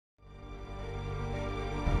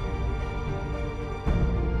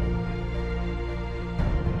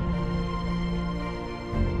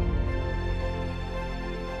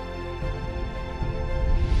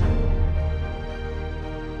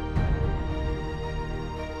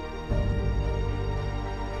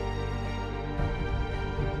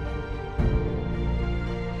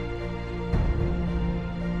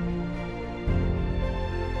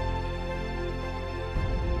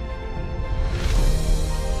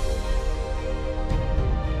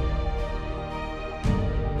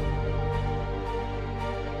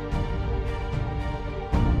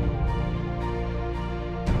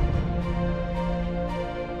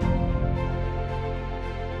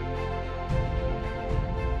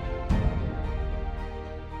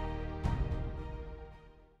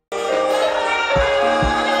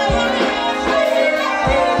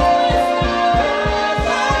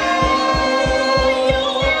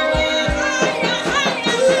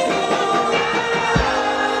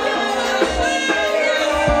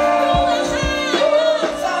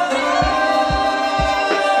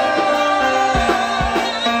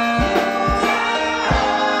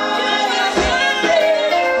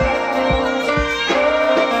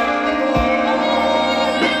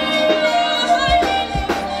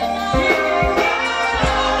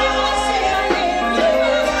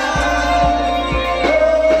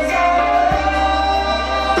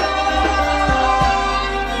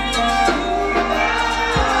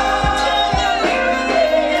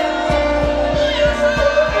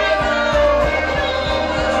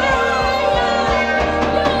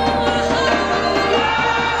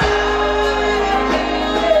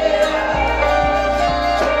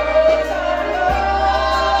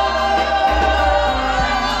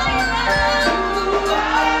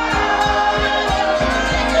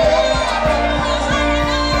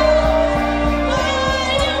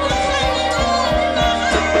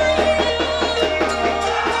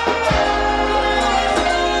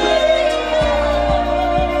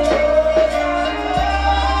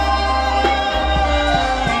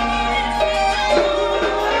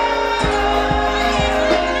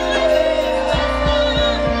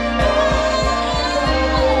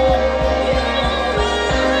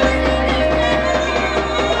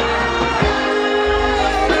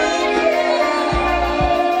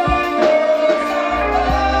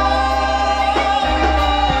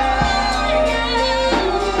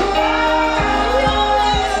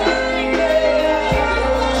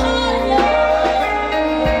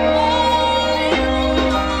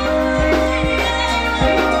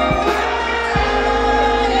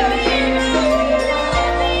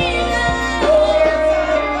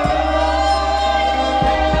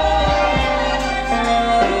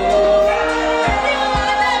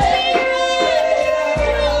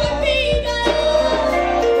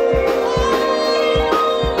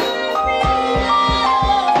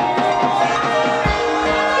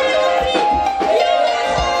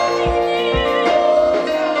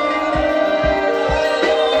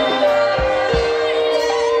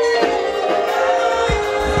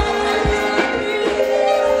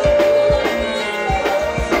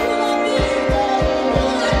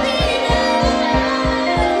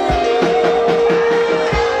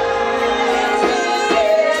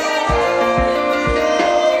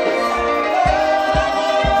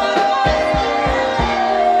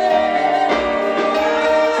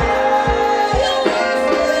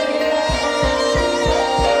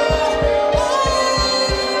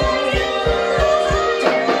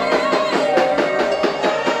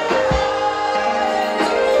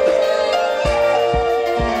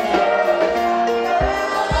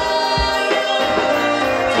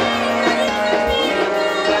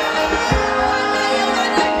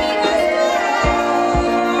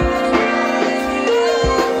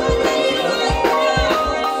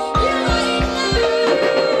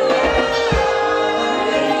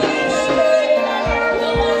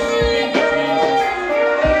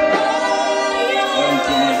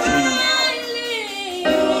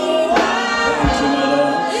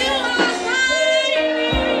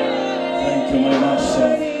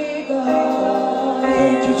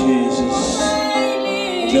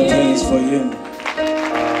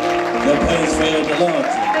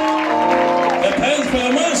for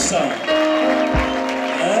your master.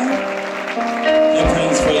 Clap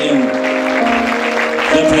hands for him.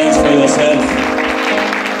 Clap hands for yourself.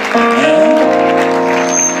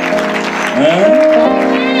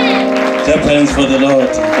 Clap hands for the Lord,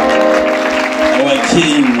 our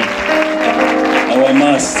King, our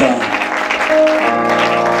Master.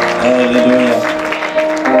 Hallelujah.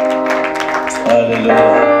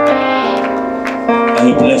 Hallelujah. Are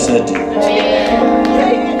you blessed?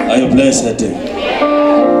 Are you blessed?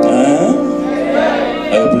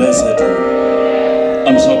 Are you blessed?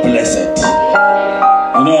 I'm so blessed.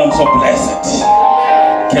 You know I'm so blessed.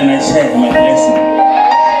 Can I share my blessing?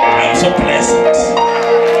 I'm so blessed.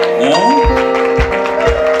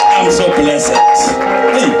 I'm so blessed.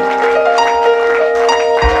 Hey.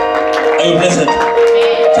 Are you blessed?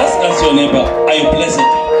 Just ask your neighbor, are you blessed?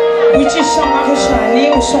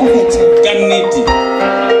 Ganiti.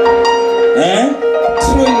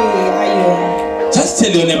 Just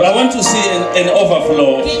tell your neighbor, I want to see an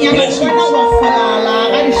overflow of blessings.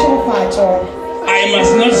 I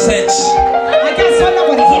must not search. I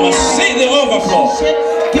must see the overflow.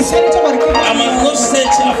 I must not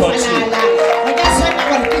search about you.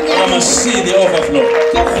 I must see the overflow.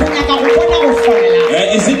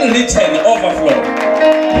 Is it written overflow?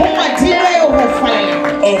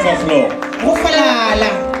 Overflow.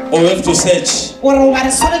 Or we have to search.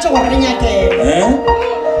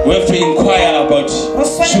 We have to inquire about you. Not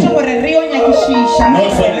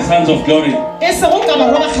for the sons of glory. Not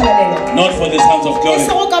for the sons of glory.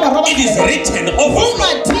 It is written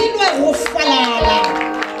overflow.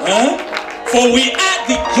 For we are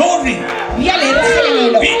the glory. We are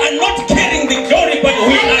not carrying the glory, but we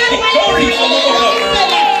are the glory of God.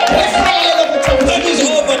 God is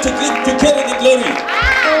over to carry the glory.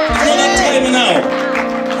 It's not that time now.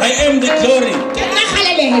 I am the glory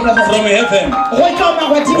from heaven.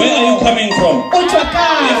 Where are you coming from?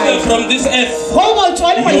 If you're from this earth, you will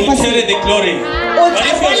carry the glory. But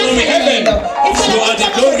if you're from heaven, you are the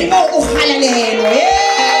glory.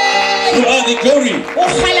 You are the glory.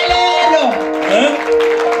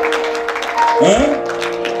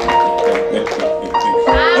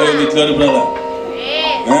 Are you the glory, brother?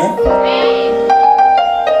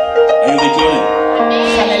 Are you the glory?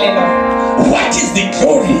 What is the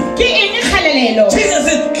glory? Jesus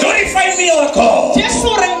said, glorify me, O God.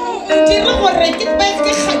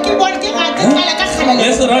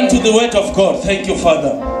 Let's run to the word of God. Thank you,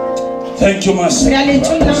 Father. Thank you, Master.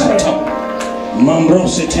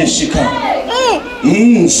 Mamrosete shika.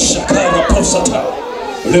 Shakara posata.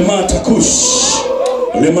 Lemata kush.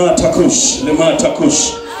 Lemata kush. Lemata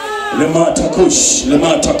kush. Lemata kush.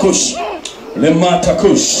 Lemata kush. Lemata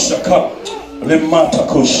kush. Shaka. Lemata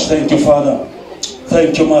kush. Thank you, Father.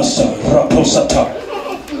 Thank you, Master. Raposata.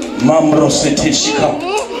 Mamrosete shika.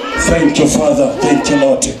 Thank you, Father. Thank you,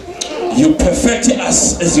 Lord. You perfect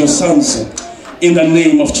us as your sons in the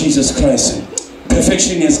name of Jesus Christ.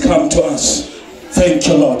 Perfection has come to us. Thank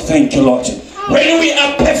you, Lord. Thank you, Lord. When we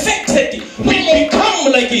are perfected, we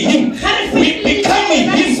become like Him. We become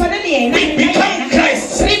Him. We become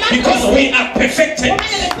Christ because we are perfected.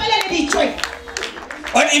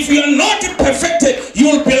 But if you are not perfected,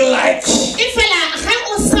 you will be like.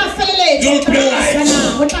 You will be like.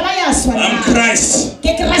 I'm Christ.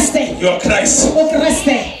 You are Christ.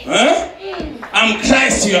 Huh? I'm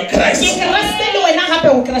Christ. You are Christ.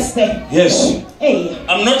 Yes.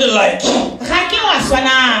 I'm not like.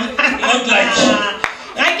 Not like.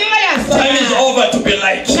 Time is over to be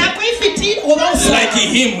like. Like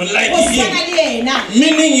Him. Like Him.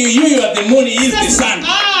 Meaning you are the moon, He is the sun.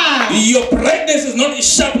 Your brightness is not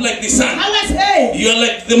sharp like the sun. You are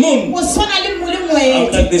like the moon. I'm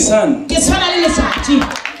like the sun.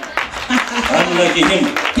 I'm like Him.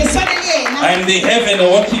 I'm the heaven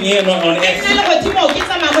walking here on earth.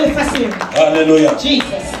 Hallelujah.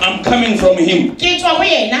 Jesus. I'm coming from Him.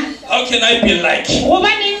 How can I be like?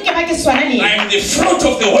 I'm the fruit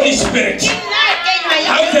of the Holy Spirit.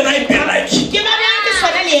 How can I be like?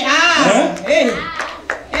 Huh?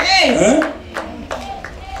 Huh?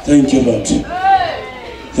 Thank you, Lord.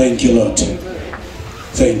 Thank you, Lord.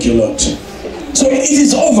 Thank you, Lord. So it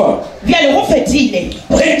is over.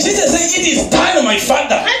 When Jesus said it is done, my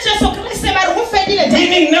Father,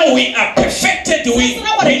 meaning now we are perfected, we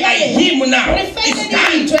are Him now. It's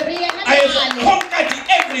done. I have conquered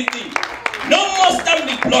everything. No more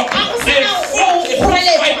stumbling block. I have fought a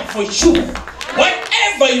fight for you.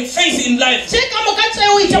 Whatever you face in life, you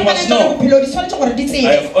must know I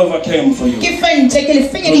have overcome for you. Do not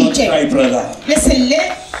cry, brother.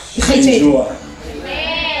 Endure.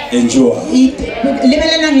 Endure.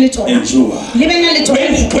 Endure.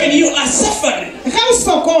 When you are suffering,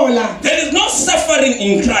 There is no suffering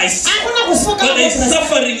in Christ, but there is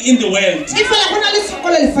suffering in the world.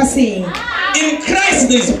 In Christ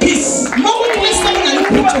there is peace.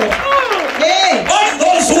 All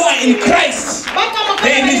those who are in Christ,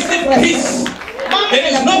 they receive peace. There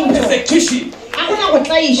is no persecution, but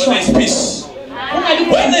there is peace.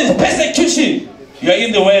 When there is persecution, you are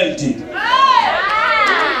in the world.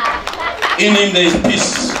 In him there is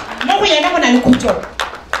peace.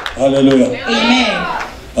 Hallelujah. Amen.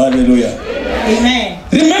 Hallelujah. Amen.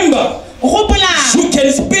 Remember, you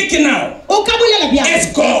can speak now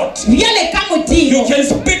as God. You can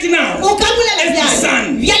speak now as the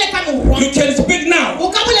Son. You can speak now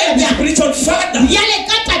as the spiritual Father.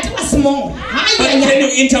 But can you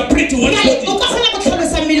interpret what God is?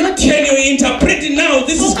 Can you interpret now?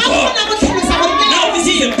 This is God. Now this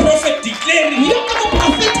is a prophet declaring.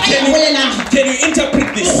 Can you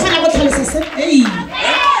interpret this?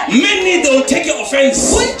 Many they will take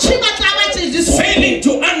offense, failing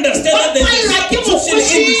to understand that there is substitution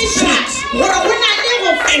in the spirit.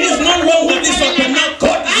 And it's no longer this one, but now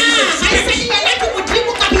God is in the spirit.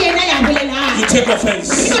 You take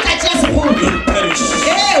offense, you'll perish.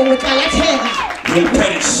 You'll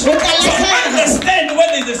perish. So understand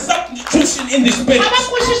when there is a substitution in the spirit.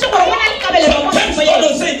 Sometimes God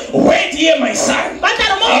will say, wait here, my son.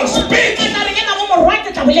 I'll speak.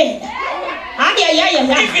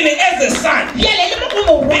 Even as a son, the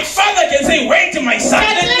father can say, wait, my son,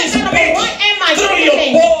 let me speak through your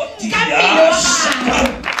body.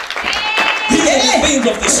 These are the things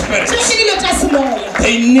of the spirit.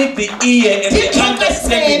 They need the ear and the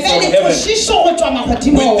understanding from heaven.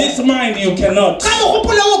 With this mind you cannot.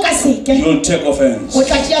 You'll take offense. You'll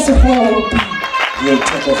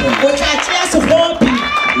take offense.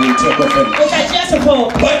 You'll take offense.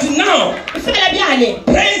 But now,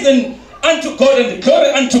 praise unto God and the glory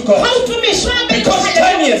unto God. Because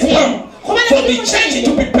time has come for the church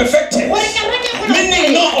to be perfected.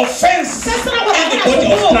 Meaning no offense in the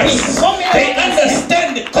body of Christ. They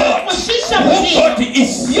understand the God, who God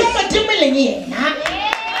is.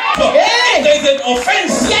 So if there is an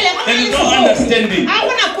offense, there is no understanding.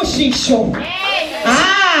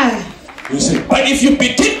 You see, but if you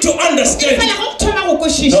begin to understand, no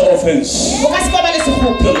offense.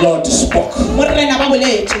 The Lord spoke.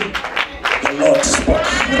 The Lord spoke.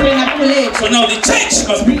 So now the church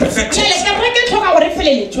must be perfected.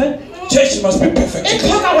 Church must be perfected.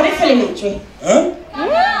 Huh?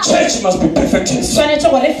 Church must be perfected.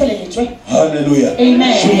 Hallelujah.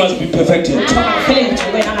 Amen. You must be perfected.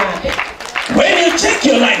 When you check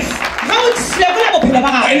your life, I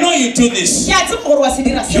know you do this.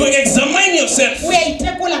 You examine yourself.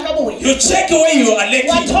 You check where you are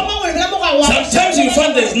lacking. Sometimes you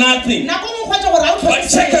find there's nothing. But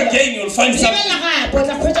check again, you'll find something.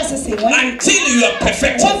 Until you are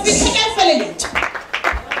perfected.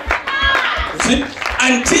 See?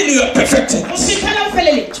 Until you are perfected.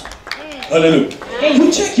 Hallelujah.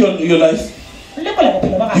 You check your life. You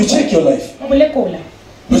check your life.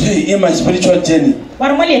 But hey, in my spiritual journey,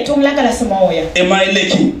 am I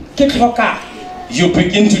lacking? You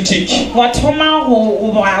begin to think. I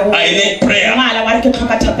need prayer. I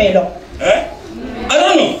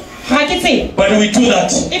don't know. But we do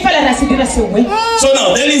that. So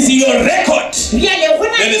now there is your record.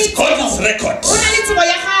 There is God's record.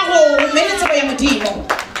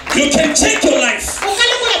 You can check your life.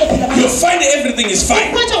 You find everything is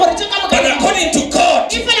fine. But according to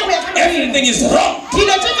God, everything is wrong.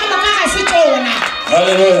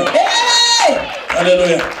 Hallelujah.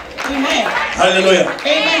 Hallelujah. Hallelujah.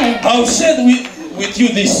 Amen. I'll share with you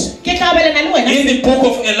this. In the book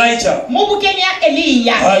of Elijah.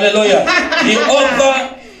 Hallelujah. The author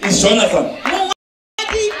is Jonathan.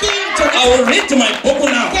 I will read my book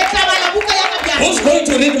now. Who's going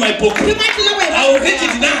to read my book? I will read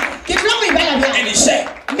it now. And he said,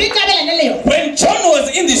 when John was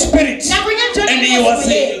in the spirit and he was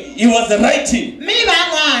writing.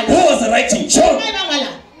 Who was writing? John.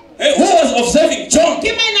 Who was observing? John.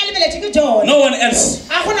 No one else.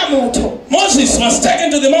 Moses was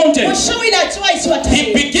taken to the mountain.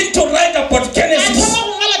 He began to write about Genesis.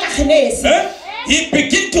 He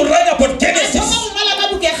began to write about Genesis.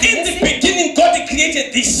 In the beginning, God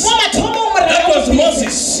created this. That was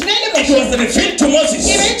Moses. It was revealed to Moses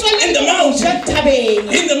in the mountain.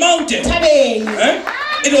 In the mountain.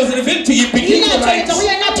 It was revealed to you. Begin to write.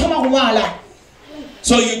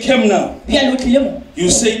 So you came now. You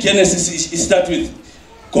say Genesis is start with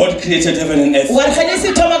God created heaven and earth.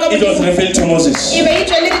 It was revealed to Moses.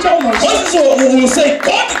 Moses will say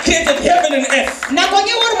God created heaven and earth.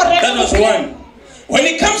 That was one. When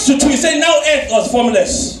it comes to two, he said now earth was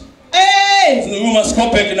formless. We must go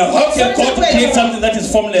back now. How can God create something that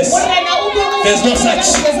is formless? There's no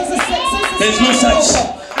such. There's no such.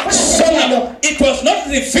 So now, it was not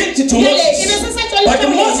revealed to Moses, but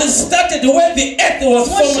Moses started where the earth was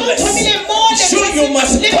formless. Sure, you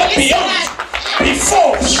must go beyond,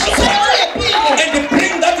 before, and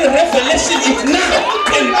bring that revelation it now,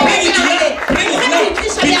 and bring it now,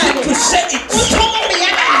 begin to say it.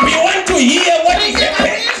 We want to hear what is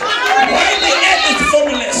happening. Why the earth is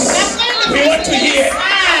formless. We want to hear.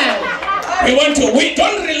 We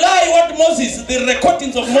don't rely on Moses, the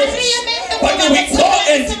recordings of Moses, but we go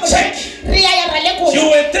and check. You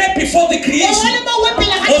were there before the creation.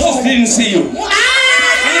 Moses didn't see you. He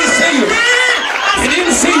didn't see you. He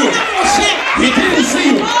didn't see you. He didn't see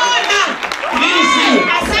you.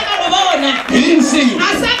 He didn't see you.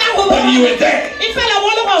 But you were there.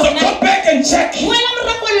 So go back and check. Go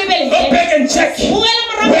back and check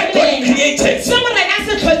where God created.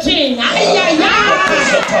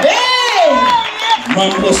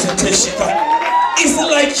 It's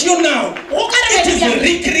like you now. It is a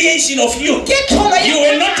recreation of you. You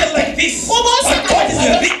were not like this. But God is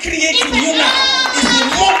recreating you now. It's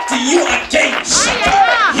mocked you again.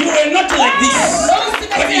 You were not like this.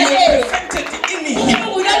 But you were perfected in Him.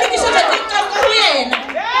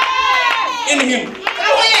 In Him.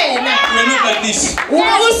 You were not like this.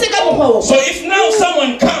 So if now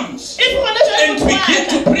someone comes and begins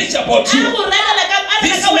to preach about you,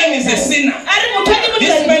 this man is a sinner.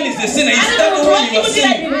 This man is a sinner. He started when you were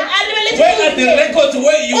sinning. Where are the records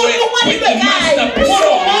where you were with the master before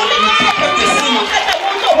you became the sinner?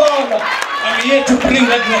 I'm here to bring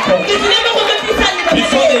that record.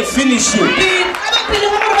 Before they finish you.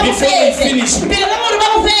 Before they finish you. They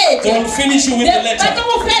will finish you with the letter.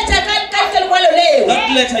 That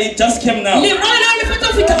letter, it just came now. You are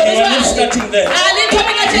not starting there. You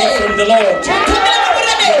are from the Lord. You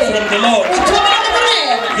are from the Lord.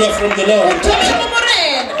 You are from the Lord.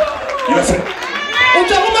 You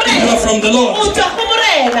are from the Lord.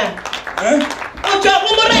 Huh?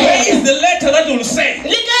 Where is the letter that will say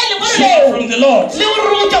you are from the Lord? But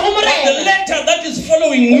the letter that is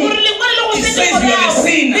following you, it says you are a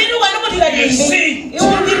sinner. You are sin.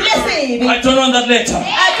 I don't want that letter.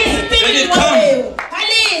 Let it come.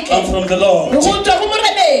 I'm from the Lord.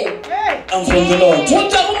 I'm from the Lord.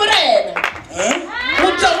 Huh?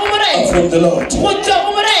 I'm from the Lord.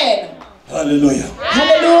 Hallelujah.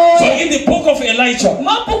 Hallelujah. So in the book of Elijah,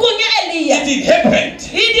 it happened.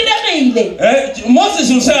 Moses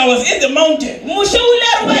will say, I was in the mountain with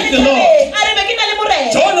the Lord.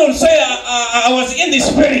 John will say, I was in the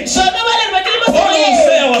spirit. Paul will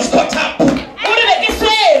say, I was caught up.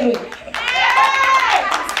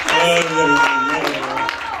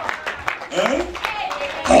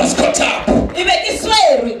 I was caught up.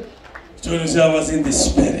 John will say, I was in the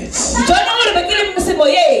spirit.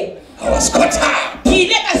 I was caught up.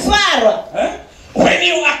 When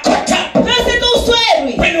you are caught up, when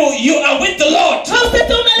you are with the Lord,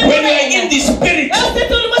 when you are in the spirit,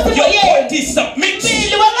 your body submits to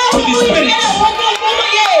the spirit.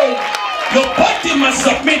 Your body must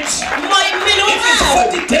submit. If it's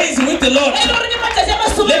 40 days with the Lord,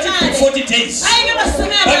 let it be 40 days.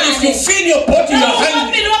 But if you feel your body, you are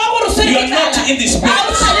hungry, you are not in the spirit.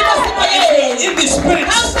 But if you are in the spirit,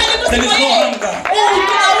 there is no hunger.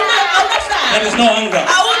 There is no hunger.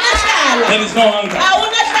 There is no hunger.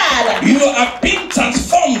 You are being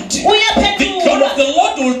transformed. The God of the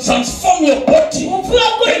Lord will transform your body.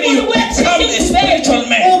 When you become a spiritual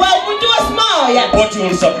man, the body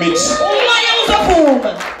will submit.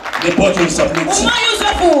 The body will submit.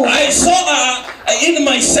 I saw in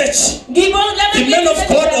my search the men of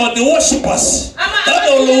God or the worshippers that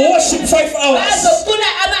will worship 5 hours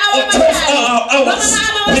or 12 hours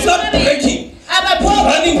without breaking,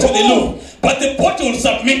 running to the Lord. But the body will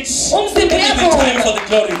submit. It is the time for the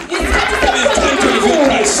glory. It is time to reveal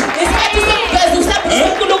Christ. They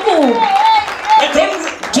don't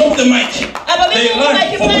drop the mic. They run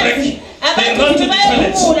for break. They run to the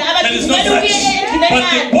toilet. There is no such. But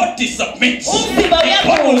the body submits. The body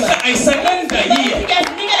will say, I surrender here.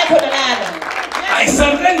 I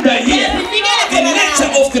surrender here. The nature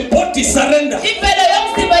of the body surrender.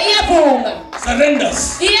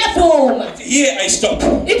 Surrenders. Here I stop.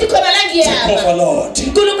 Take over, Lord.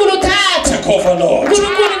 Take over, Lord.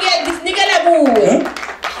 Huh?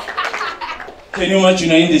 Can you imagine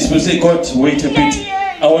you're in this place? Say, God, wait a bit.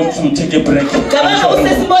 I want to take a break.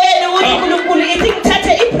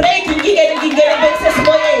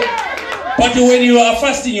 But when you are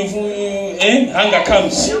fasting, hunger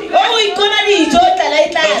comes. That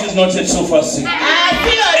is not yet so fasting.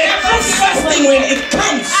 Fasting, when it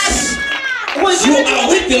comes, You are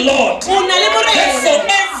with the Lord. Therefore,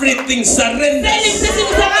 everything surrenders. And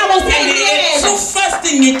through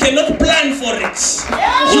fasting, you cannot plan for it.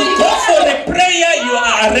 You go for a prayer, you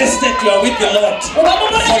are arrested, you are with the Lord. 40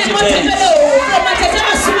 days.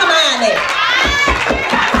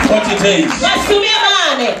 40 days.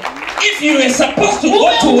 If you were supposed to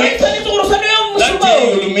go to work, that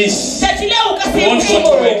day you will miss. You won't go to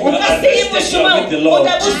work, you are arrested, you are with the Lord.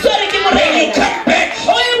 When you come back,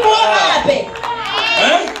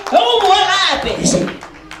 listen,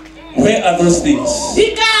 where are those things?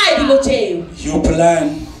 You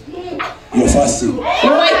plan your fasting.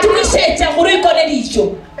 But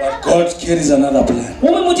God carries another plan.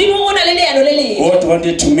 God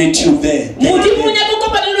wanted to meet you there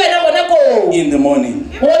in the morning.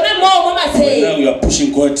 Now you are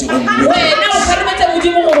pushing God on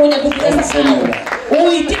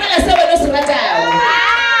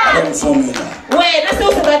formula.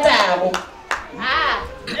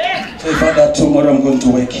 Say, Father, tomorrow I'm going to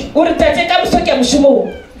work.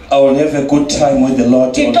 I will have a good time with the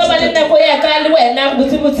Lord. I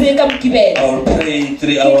will pray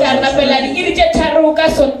 3 hours.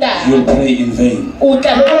 You will pray in vain. I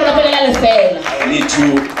need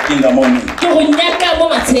you in the morning.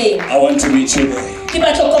 I want to meet you there.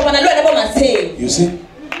 You see?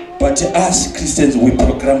 But as Christians, we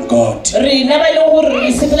program God. We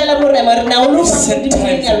set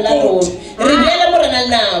time for God.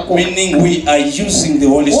 Meaning we are using the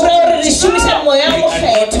Holy Spirit. We are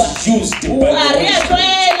not used by the Holy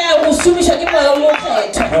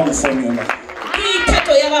Spirit. Wrong formula.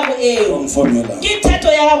 Wrong formula.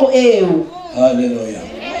 Hallelujah.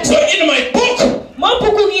 So in my book,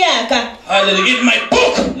 hallelujah, in my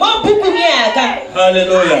book,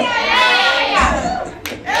 hallelujah.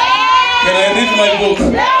 Can I read my book?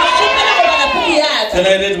 Can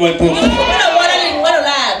I read my book?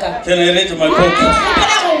 Can I read my book?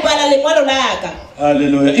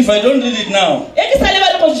 Hallelujah. If I don't read it now, who's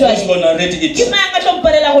going to read it? Who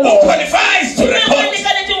qualifies to record?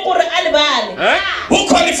 Who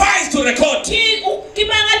qualifies to record? Take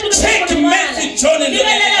Matthew, John, and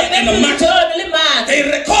Mark. They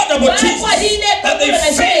record about Jesus, but they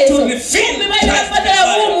fail to reveal Christ.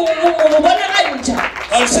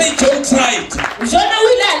 I'll say John tried.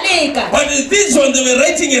 But this one, they were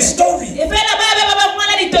writing a story. They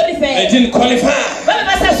didn't qualify. They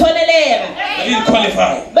didn't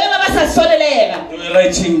qualify. They were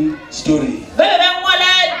writing story. They were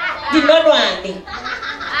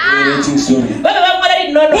writing story.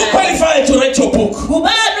 Who qualified to write your book?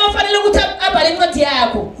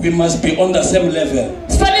 We must be on the same level.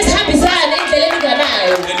 Then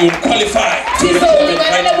you qualify to same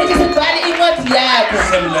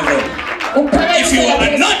level. If you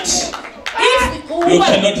are not, you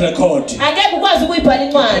cannot record. You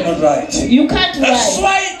cannot write. You can't write. That's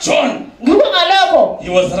why John, he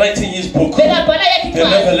was writing his book, the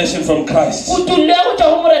revelation from Christ.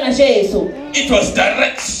 It was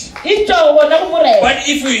direct. But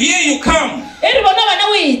if you hear you come,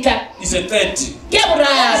 it's a third.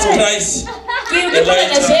 It's Christ.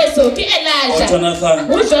 Elijah, Jonathan.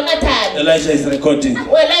 Elijah is recording.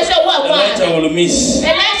 Elijah will miss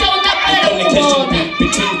the communication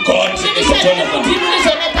between God and Jonathan.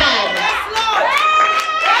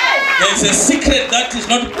 There is a secret that is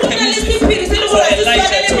not permissible for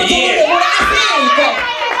Elijah to hear. The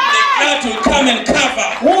cloud will come and cover.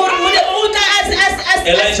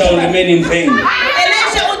 Elijah will remain in vain.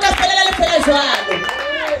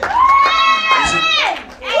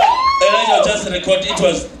 Elijah just recorded. It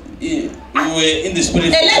was we were in the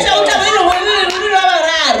spirit.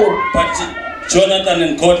 But Jonathan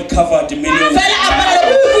and God covered millions.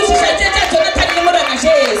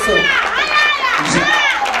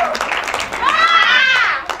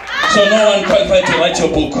 So no one qualified to write your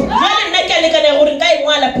book.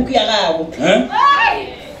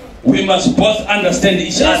 We must both understand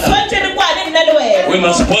each other. We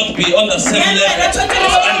must both be on the same level of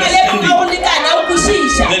understanding.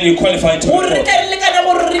 Then you qualify to record.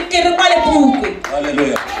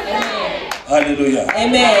 Hallelujah. Hallelujah.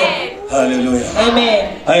 Amen. Hallelujah.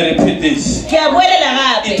 Amen. I repeat this.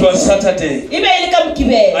 It was Saturday.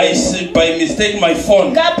 I said by mistake my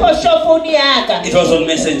phone. It was on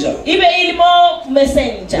Messenger.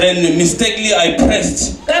 Then mistakenly I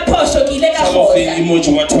pressed some of the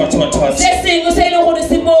emoji. What.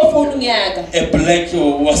 A black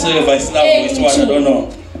or whatsoever Islam, which one I don't know.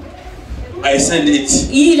 I sent it.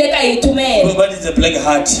 But it's a black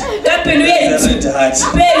heart. It's a red heart.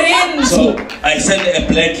 So I sent a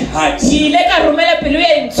black heart to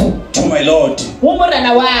my Lord.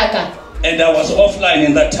 And I was offline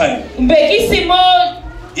in that time.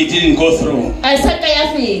 it didn't go through. I said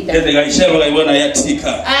I feel. Then the guy said, "Well, I want to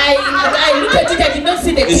tika." I looked at it, I did not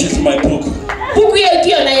see the This is my book. I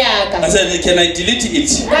said, "Can I delete it?"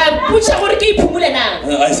 I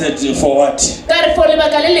said, "For what?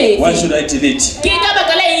 Why should I delete?"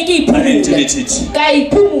 I didn't delete it.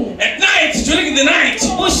 At night, during the night, I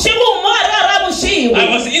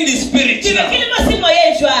was in the spirit now.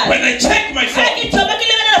 When I checked my phone,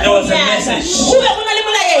 there was a message.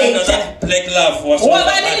 And that black love was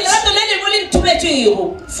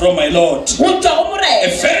from my Lord. A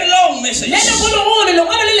very long message.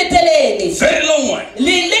 Very long one.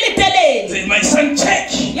 My son, check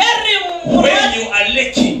where you are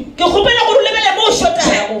lacking. The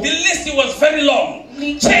list was very long.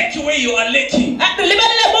 Check where you are lacking. I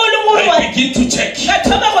begin to check.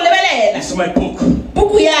 It's my book.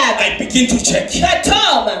 I begin to check.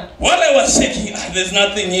 While I was checking, there's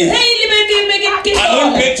nothing here. I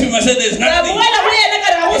went back to him and said, there's nothing.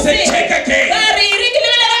 He said, check again.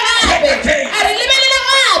 Check again.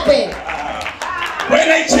 When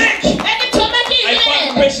I check, I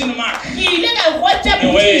found question mark. The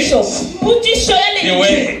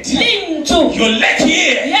word. You lack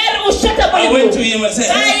here. I went to him and said,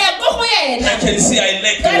 I can see I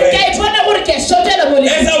lack the word.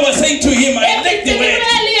 As I was saying to him, I lack the word.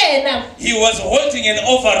 He was holding an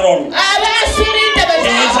overall. He was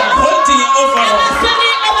holding an overall.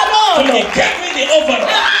 So he gave me the overall.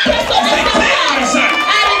 He said, take my son.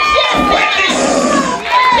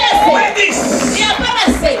 Wear this.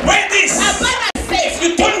 Wear this. If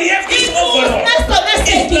you don't have this overall,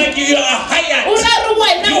 it's like you are hired. You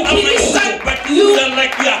are my son, but you are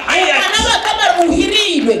like you are hired.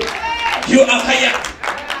 You are hired.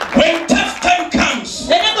 When tough time comes,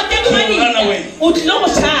 you run away. You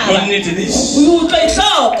need this to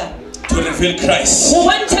reveal Christ.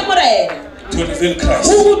 To reveal Christ.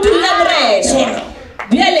 So now,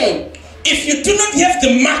 if you do not have the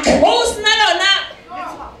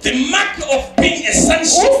mark of being a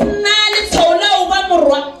sonship,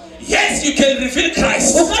 yes, you can reveal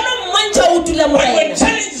Christ. But when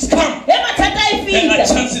challenges come, there are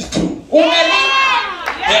chances too.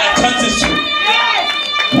 There are chances too.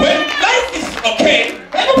 When life is okay,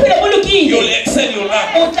 you'll excel your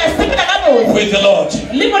life with the Lord.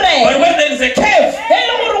 But when there is a cave,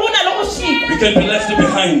 we can be left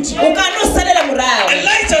behind.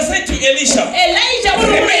 Elijah said to Elisha,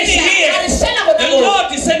 remain here. The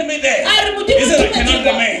Lord sent me there. He said, I cannot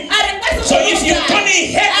remain. So if you don't have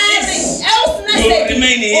this, you'll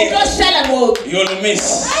remain here. You'll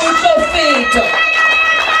miss.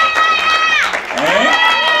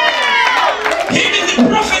 Even the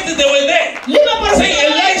prophets, they were there. Saying,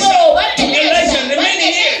 Elijah, remain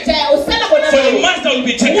here. For your master will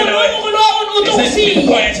be taken away. He said, keep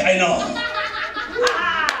quiet, I know.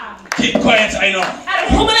 Keep quiet, I know.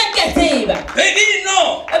 They didn't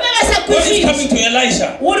know what is coming to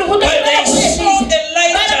Elijah. But they saw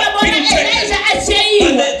Elijah being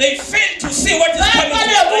taken. But they failed to see what is coming to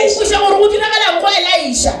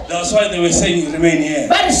Elijah. That's why they were saying, remain here.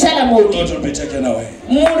 God will be taken away.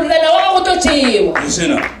 You see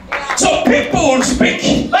now? So people will speak.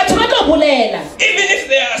 Even if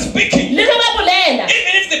they are speaking. Even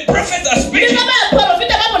if the prophets are speaking.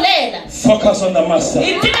 Focus on the master.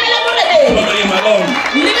 Follow him alone.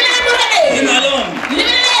 Him alone.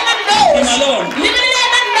 Him alone.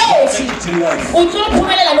 Make it in life.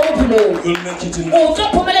 You'll make it in life.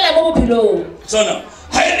 So now,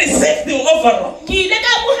 I received the overall. I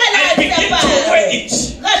begin to wear it.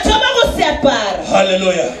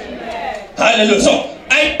 Hallelujah. Hallelujah. So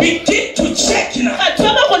I begin to check now. My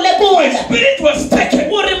spirit was taken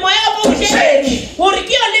to check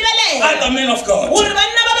other men of God,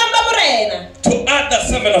 to other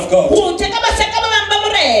servants of God.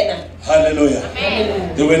 Hallelujah.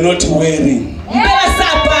 They were not wearing. They were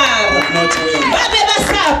not wearing.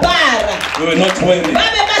 They were not wearing. I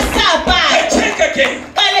check again.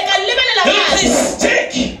 Please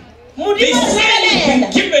check. The sign has been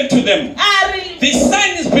given to them. The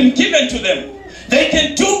sign has been given to them. They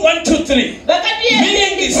can do 1, 2, 3.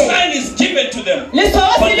 Meaning the sign is given to them.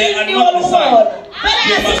 But they are not the sign.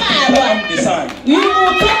 You must become the sign.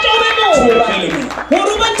 So you're telling me.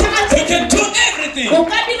 You can do everything.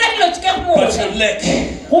 But you lack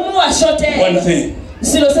one thing.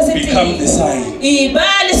 Become the sign.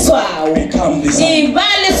 Become the sign. Become the sign.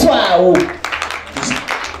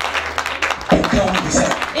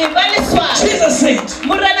 Jesus said,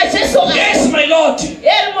 yes, my Lord, I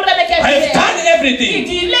have done everything.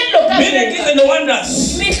 Miracles and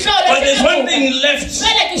wonders. But there's one thing left.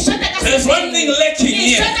 There's one thing lacking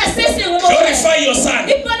here. Glorify your son.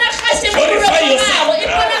 Glorify your son.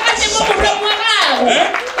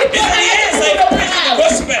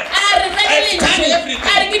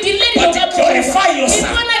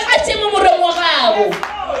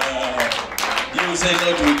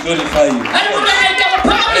 glorify you. I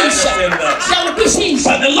understand that.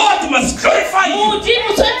 But the Lord must glorify you.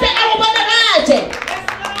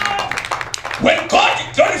 When God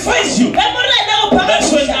glorifies you,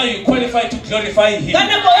 that's when now you qualify to glorify Him.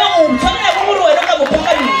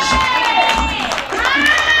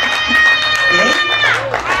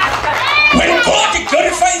 When God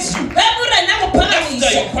glorifies you, after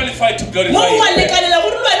you qualify to glorify Him,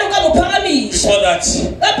 before that,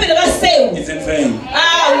 it's in vain.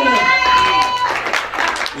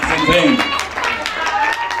 It's in vain.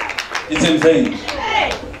 It's in vain.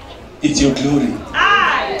 It's your glory.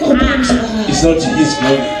 It's not His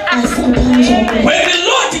glory. When the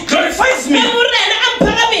Lord glorifies me, I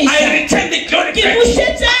return the glory back.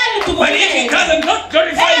 But if He doesn't not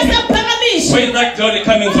glorify me, where is that glory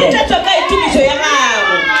coming from?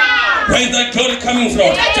 Where is that glory coming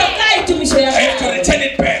from? I have to return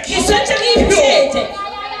it back.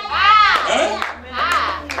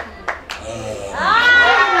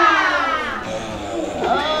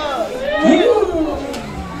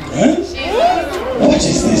 What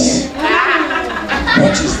is this?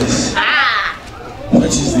 What is this? What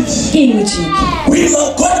is this?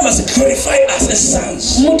 God must glorify us as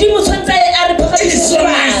sons. It is so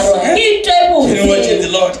nice. Can you imagine the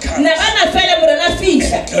Lord comes and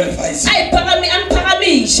glorifies you?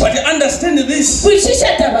 But understand this.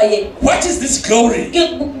 What is this glory?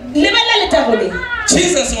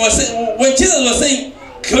 Jesus was saying, when Jesus was saying,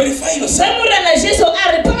 glorify yourself.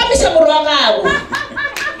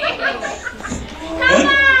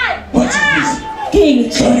 What is this?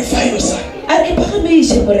 Glorify yourself.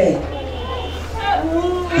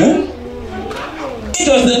 It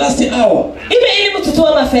was the last hour. It was the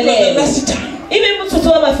last time.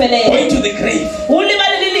 Going to the grave.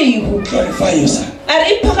 Glorify yourself.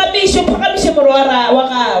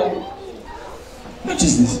 What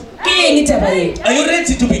is this? Are you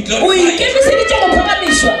ready to be glorified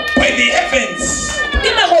by the heavens?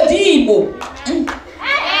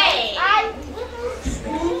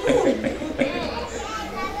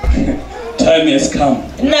 Time has come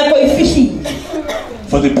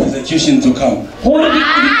for the persecution to come.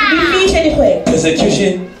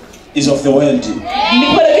 Persecution is of the world,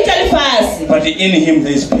 but in Him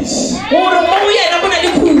there is peace. Meaning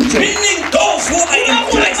those who are in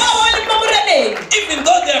Christ, even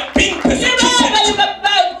though they are being persecuted,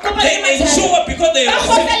 they endure because they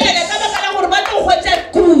receive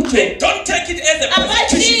peace. They don't take it as a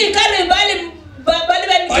persecution. But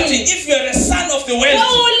if you are a son of the world,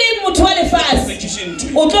 persecution to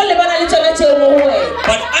you. But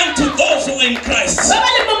unto those who are in Christ, it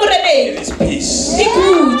is peace. They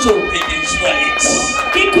enjoy it.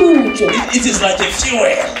 It is like a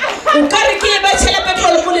fuel.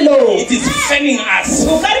 It is fanning us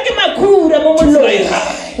to fly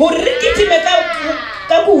high.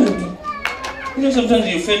 You know, sometimes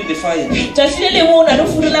you fan the fire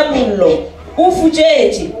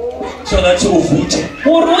so that you vote.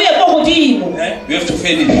 You have to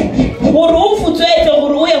fan it.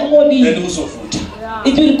 Then also vote.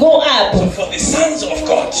 It will go up. So for the sons of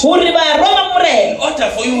God, in order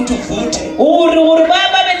for you to vote, they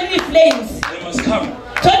must come.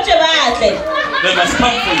 They must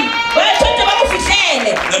come for you.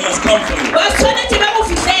 They must come for you.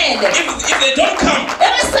 If they don't come,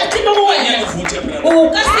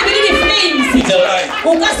 it's a lie.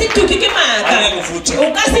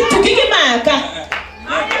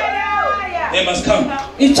 They must come.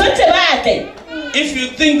 If you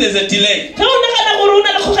think there's a delay, call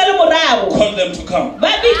them to come.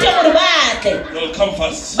 They'll come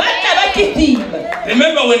first.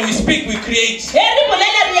 Remember, when we speak, we create.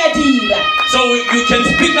 So you can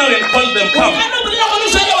speak now and call them come.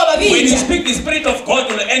 When you speak, the Spirit of God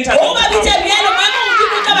will enter them. Not the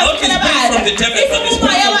Spirit from the devil, but the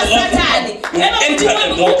Spirit of the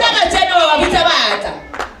Lord will enter them.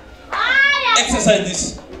 Exercise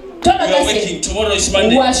this. We are working. Tomorrow is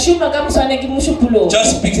Monday.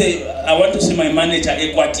 Just speak. I want to see my manager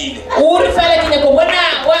Equatile.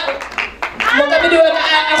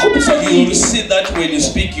 You will see that when you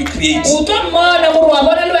speak, you create.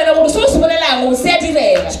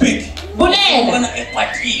 Speak.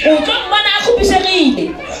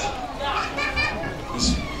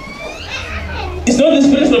 It's not the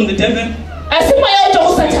Spirit from the devil.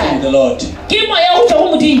 The Lord.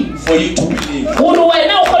 For you to believe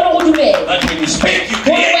that when you speak, you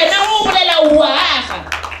create.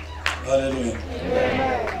 Hallelujah.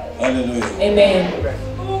 Hallelujah. Amen.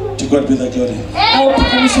 To God be the glory. To God be the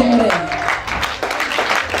glory.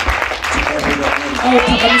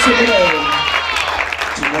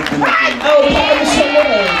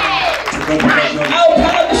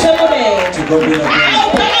 To God be the glory.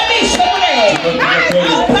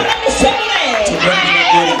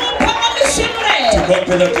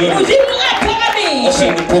 Better glory. Uzimu aphakamishe.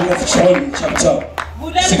 Open the book of John, chapter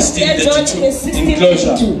 16:32.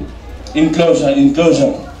 Enclosure. Enclosure.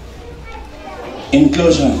 Enclosure.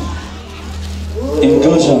 Enclosure.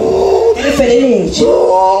 Enclosure. Quickly,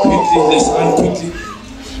 let's run quickly.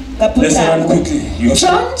 Let's run quickly.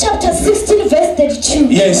 John chapter 16 verse 32.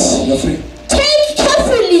 Yes, you're free. Take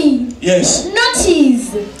carefully Yes. notice.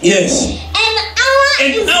 Yes. An hour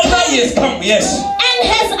And is our come has come. Yes. and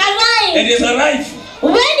has It arrived has arrived.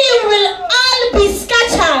 when you will all be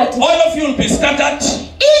scattered, All of you will be scattered.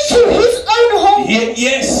 each to his own home,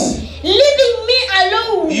 Yes. leaving me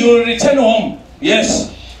alone. You will return home. Yes.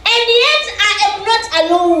 And yet I am not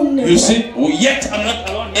alone, You see, yet I'm not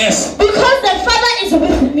alone. Yes. because the Father is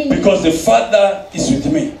with me. Because the Father is with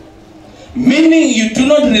me. Meaning you do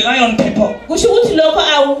not rely on people. Kusho ukuthi lokho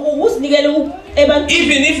awuzinikele ebantwini.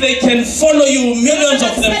 Even if they can follow you, millions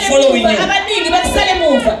of them following you. Abaningi bakusale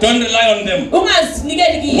emuva. Don't rely on them.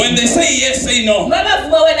 Ungazinikeli kibo. When they say yes, say no.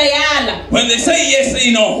 Babavuma wena yala. When they say yes,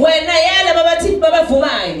 say no. Wena yala babathi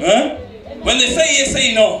babavumayo. Huh? When they say yes,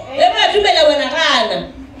 say no. Ebadumela wena kana.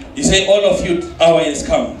 You say all of you, hour has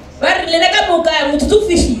come. Bari lena ka muka muthu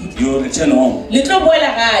tufishile. You will return home. Litlo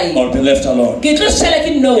boela gae. Or be left alone. Ke tlo shala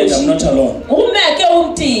ke Yet nnosi. I'm not alone. Umake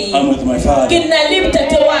umti. I'm with my Father. Ke nna le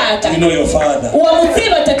mtate wa Do you ka. know your Father? Wa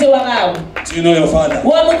motsiba tate wa gago. Do you know your Father?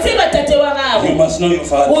 Wa motsiba tate wa You gago. must know your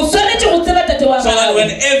Father. O tshwanetse go tseba tate wa So that gago.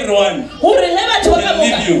 when everyone, Gore le batho ba ka They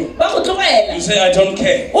leave moka you. ba go tlogela. you say, I don't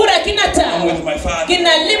care. O ra ke na I'm taba. with my Father. Ke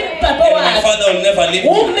na le papa And wa my ka. Father will never leave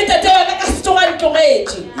O me. mme tate wa ka ka se tloga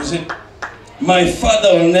ntlogetse. You see, my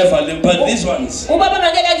Father will never leave. But these ones, O baba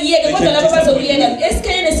mangeka kiyeke They kodwa can laba disappoint bazokuyeka.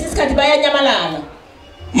 Esikhanyeni nesikhathi bayanyamalala.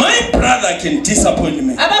 my brother can disappoint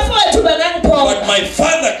me. Abafowethu But bangangiphoqa. my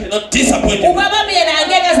Father cannot disappoint me. Ubaba mina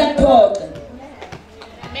angeke azangiphoqa.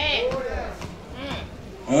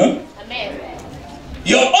 Huh?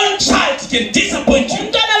 Your own child can disappoint you.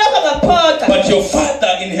 Umntwana lokho ngakuphoqa. But your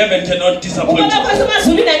Father in heaven cannot disappoint Ubaba you.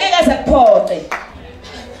 kwasemazulwini angeke azakuphoqe.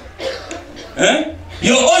 Huh?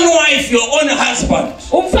 Your own wife, your own husband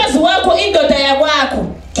Umfazi wakho indoda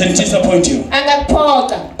yakwakho can disappoint you.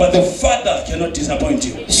 angakuphoqa. But the Father cannot disappoint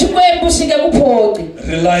you. Xikwembu xi nge ku phoqi.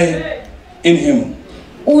 Rely in Him.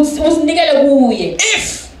 Usinikele kuye.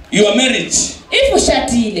 If you are married, If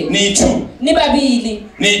ushadile need two. ni babili,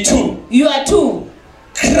 Need two. you are two.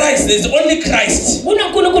 Christ, there's only Christ.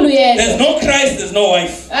 KunoNkulunkulu yedwa. There's no Christ, there's no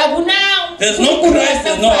wife. Akuna There's no Christ,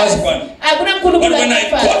 there's no husband. Akuna But uNkulunkulu when I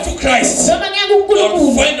go akafazi. to Christ, Noma ngeke I'll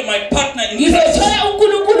uNkulunkulu. find my partner in Christ. Ngizothola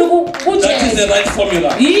uNkulunkulu That is the kuJesu. right formula.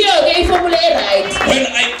 Yiyo ke iformula right. When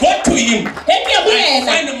I go to Him, Etiya I kuyena.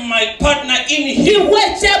 find my partner in Him.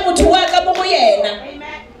 Ngikwecha muthu waka mo kuyena.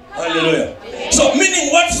 Hallelujah. So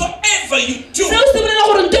meaning whatsoever you do Se o sibolela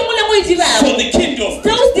gore ntwe mo le mo for idirang. the kingdom, Se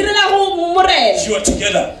o direla go morena. you are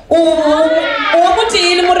together. O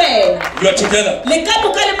motse le morena. You are together. Le ka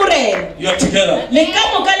moka le morena. You are together. Le ka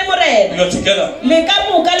moka le morena. You are together. Le ka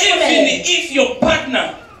moka le Even morena. if your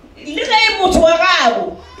partner, Le ge motho wa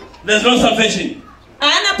gago there's no salvation.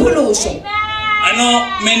 ana pholoso. I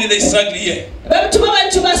know many they struggle here. Batho ba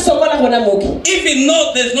bantsi ba sokola gona moke. Even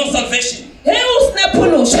though there's no salvation, He o sna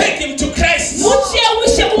pholoso. take him to Christ. Motse o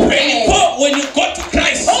she mo When you go to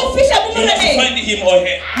Christ, O fihla mo you must moreneng. find him or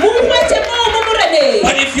her. Mo motse mo moreneng.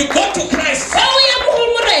 But if you go to Christ, Fa o ya mo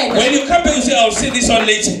morena. when you come back, you say, I'll see this one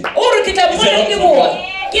later. O re ke tla It's a bona long ke formula. boa.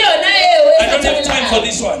 Ke yona eo e I don't have time for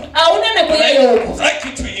this one. A una nako ya yoko. Take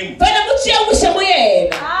it to him. Fana motse o she mo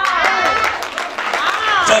yena.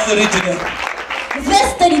 Just read it.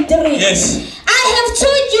 Verse 33. Yes. I have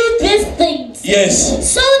told you these things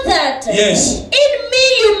Yes. so that Yes. in me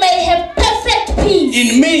you may have perfect peace.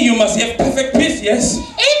 In me you must have perfect peace. Yes.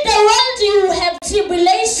 In the world you have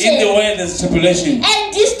tribulation In the world there's tribulation.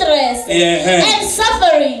 and distress Yeah. and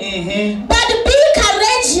suffering. Mm-hmm. But be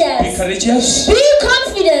courageous. Be courageous. Be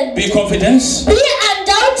confident. Be confident. Be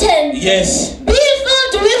undoubted. Yes. Be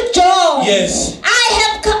filled with joy. Yes. I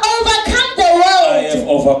have overcome the I world. have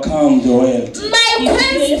overcome the world. My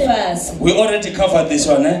question. We already covered this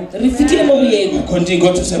one. Re fitile mo boyeng. Continue.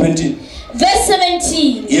 Go to 17. Verse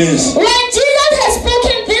 17. Yes. When Jesus has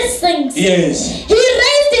spoken these things, Yes. he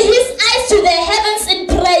raised his eyes to the heavens in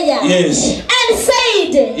prayer Yes. and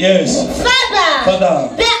said, Yes.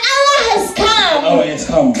 Father, the hour has come. Hour has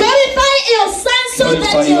come. Glorify your Son so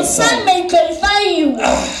Glorify that your your Son Son. may glorify you.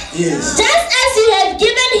 Yes. Just as you have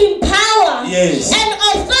given him power Yes. and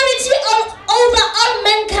authority over all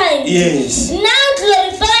mankind, Yes. now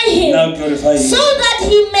glorify him Now glorify so you. that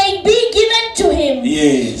he may be given to him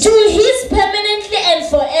Yes. to his permanently and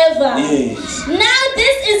forever. Yes. Now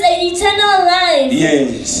this is an eternal life,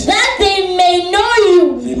 Yes. that they may know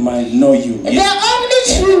you, They might know you. the Yes. only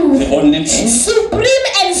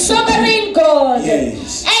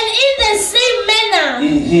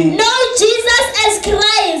know Jesus as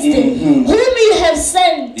Christ, whom you have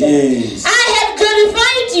sent. Yes. I have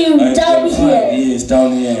glorified you I down glorify- here Yes,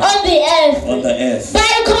 down here. on the earth. On the earth.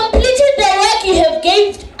 By completing the work you have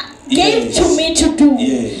gave Yes. to me to do.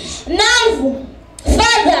 Yes. Now,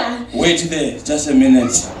 Father, Wait there, just a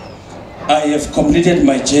minute. I have completed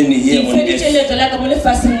my journey here on feditše earth. leeto la ka mo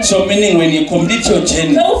lefaseng. So meaning when you complete your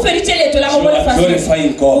journey, Ge o feditše leeto la go you mo are lefaseng,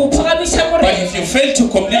 glorifying o God. phagamiša But morena. if you fail to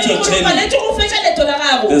complete your journey, Paletše go fetša leeto la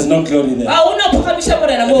gago, there's no glory there. ga o na phagamiša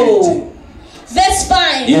morena moo. verse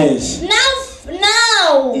 5. Yes. Now,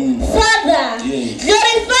 Father, Yes.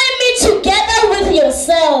 glorify me together with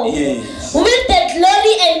yourself, Yes. with the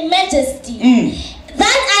glory and majesty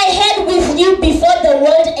that I had with you before the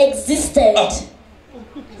world existed. Ah.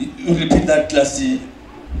 You repeat that class.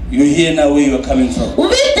 You hear now where you are coming from.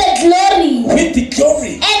 With the glory With the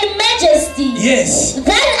glory. and majesty Yes.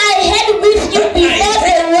 that I had with you That before the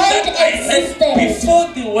that world I had existed. before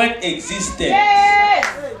the world existed.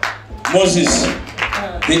 Moses,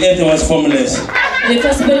 the earth was formless.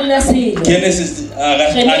 Lefase be le na selo. Genesis,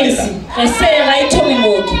 Genesi, ge se ga e thomi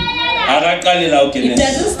moo. It Genesis.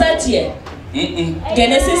 doesn't start here.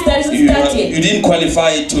 Genesis doesn't start here. You didn't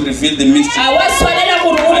qualify to reveal the mystery. A wa tshwanela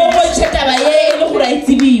gore o bo bontšhe taba ye e le gore a e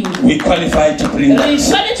tsebiwe. We qualified to bring Re that.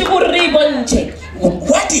 tshwanetse gore re e bontšhe.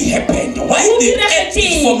 What happened? Why O the earth is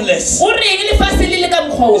diragetseng? formless? O reng lefase le le ka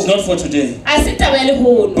mokgwa It's o? not for today, A se taba ya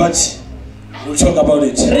lehono. but we'll talk about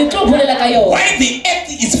it. Re tlo bolela ka yona. Why the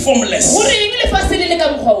earth is formless? O reng lefase le le ka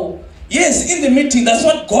mokgwa o? Yes, in the meeting, that's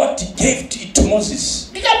what God gave to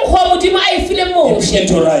Moses. Ke ka mokgwa modimo a e fileng He began Mose.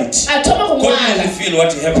 to write. A thoma go God can ngwala. reveal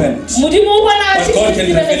what happened. Modimo o bona But God can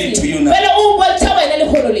reveal it to you now. Fela o bontsha wena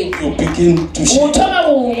lehono le. You begin to O share thoma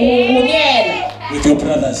go neela. with your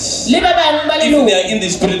brothers. Le ba bangwe ba If leloko. they are in the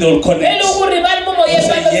spirit, they will E connect. le gore ba le mo moyeng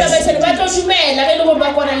ba tlo Yes. tsamaisana ba tlo dumela ge e le gore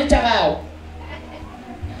ba kwana le tagao.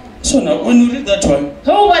 So now, when you read that one, Ge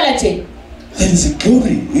o bala tje, there is a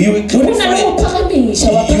glory. You were o na le go glorified.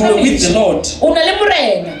 phagamiša, wa You were with the phagamiša. Lord. O na le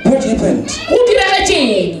morena. What happened? Go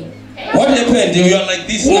diragatšeng? What happened? You are like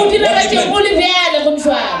this now. Go What diragatšeng go happened? le bjale go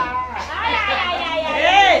ntšhwana.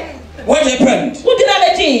 What happened? Go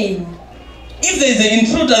diragatšeng? If there is an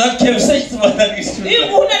intruder that came, say to my E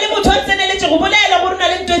go na le motho a tseneletše go bolela gore o na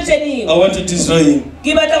le ntho e tseneng. I want to destroy him.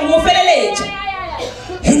 Ke batla go mo feleletša.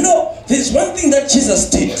 You know, there's one thing that Jesus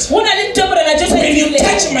did. Go na le ntho e morena Jesu a When e you dirileng.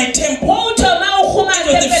 touch my temple, Go o thoma o kgoma It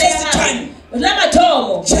was the tempele ya first gago. time. La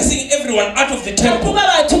mathomo. chasing everyone out of the A temple phuka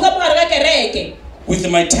batho ka mogare ka kereke. with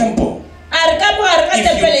my temple. A re ka mogare ka If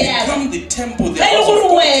tempele you ya ka. become the temple, the Ga e le house gore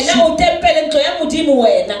of God, wena o tempele ntlo ya modimo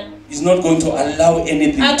wena. is not going to allow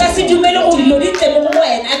anything A to ka se come. dumele gore dilo di tle mo go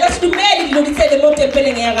wena. A ka se dumele dilo di tsene mo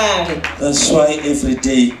tempeleng ya gage. That's why every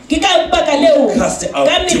day Ke ka baka leo Cast out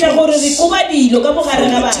ka metla gore re koba dilo ka mogare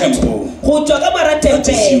from ga the batho. temple. Go tswa ka mara That is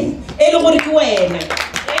tempele. you. E le gore ke wena.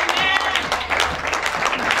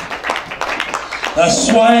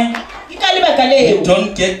 That's why Ke ka lebaka we leo.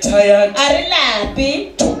 don't get tired A re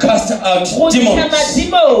lape to cast out go ntsha demons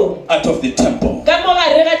madimo out of the temple. ka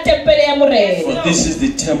mogare ga tempele ya For morena. this is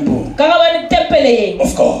the temple Ka ga bane tempele ye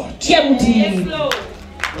of God. ke ya modimo.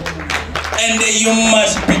 And you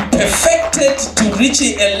must be perfected to reach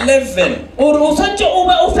a level Ore o tshwantse o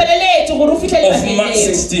be o feleletse gore o fitlhe of Mark lebakeng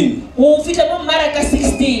leo. 16 Go fitlha mo Maraka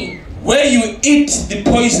 16. where you eat the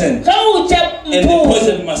poison Ga o ja and the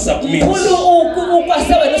poison must submit. mpholo o kwa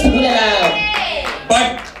se wena se bolelago.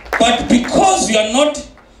 But because you are not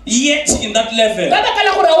yet in that level, Ka baka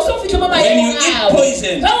la gore ha o so fitlhe mo When you maemong eat ao.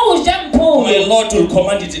 poison, Ga o ja my mpholo, Lord will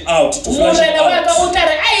command it out to flush it morena wa ka o out. tla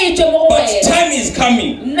re a e tswe mo go But wena. time is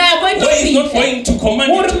coming Nako e tlo where he's not fitlha. going to command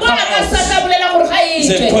it Gore to mo come a ka sa out. tla bolela gore ga e He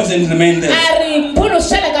said, tswe. poison remain there. A re mpholo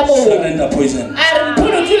šala ka moo. Surrender poison. A re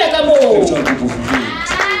mpholo dula ka moo. Scripture will be fulfilled.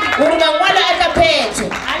 Gore mangwalo a tla phethwe.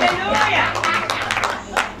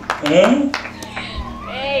 Huh?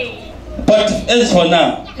 But as for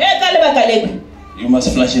now, Ge ka lebaka leo, you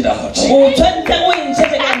must flush it out. o tshwantse o e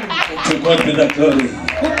ntshetše ka ntle. To God be the glory.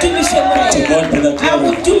 Go tumišwe To morena. God be the A go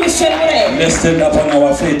glory. tumišwe morena. Let's stand up on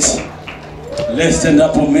our feet. Let's stand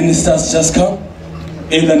up. Ministers, just come.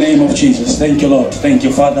 In the name of Jesus. Thank you, Lord. Thank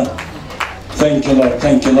you, Father. Thank you, Lord.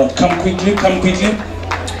 Thank you, Lord. Come quickly. Come quickly.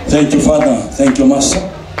 Thank you, Father. Thank you, Master.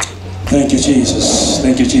 Thank you, Jesus.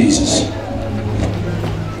 Thank you, Jesus.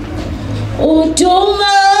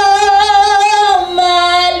 Utuma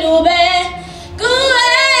malube kuwe.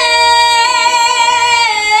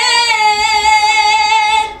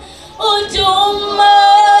 Utuma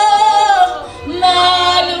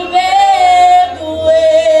malube kuwe.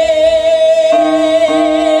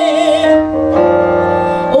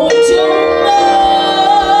 Utuma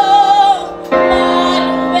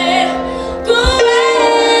malube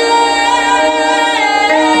kuwe.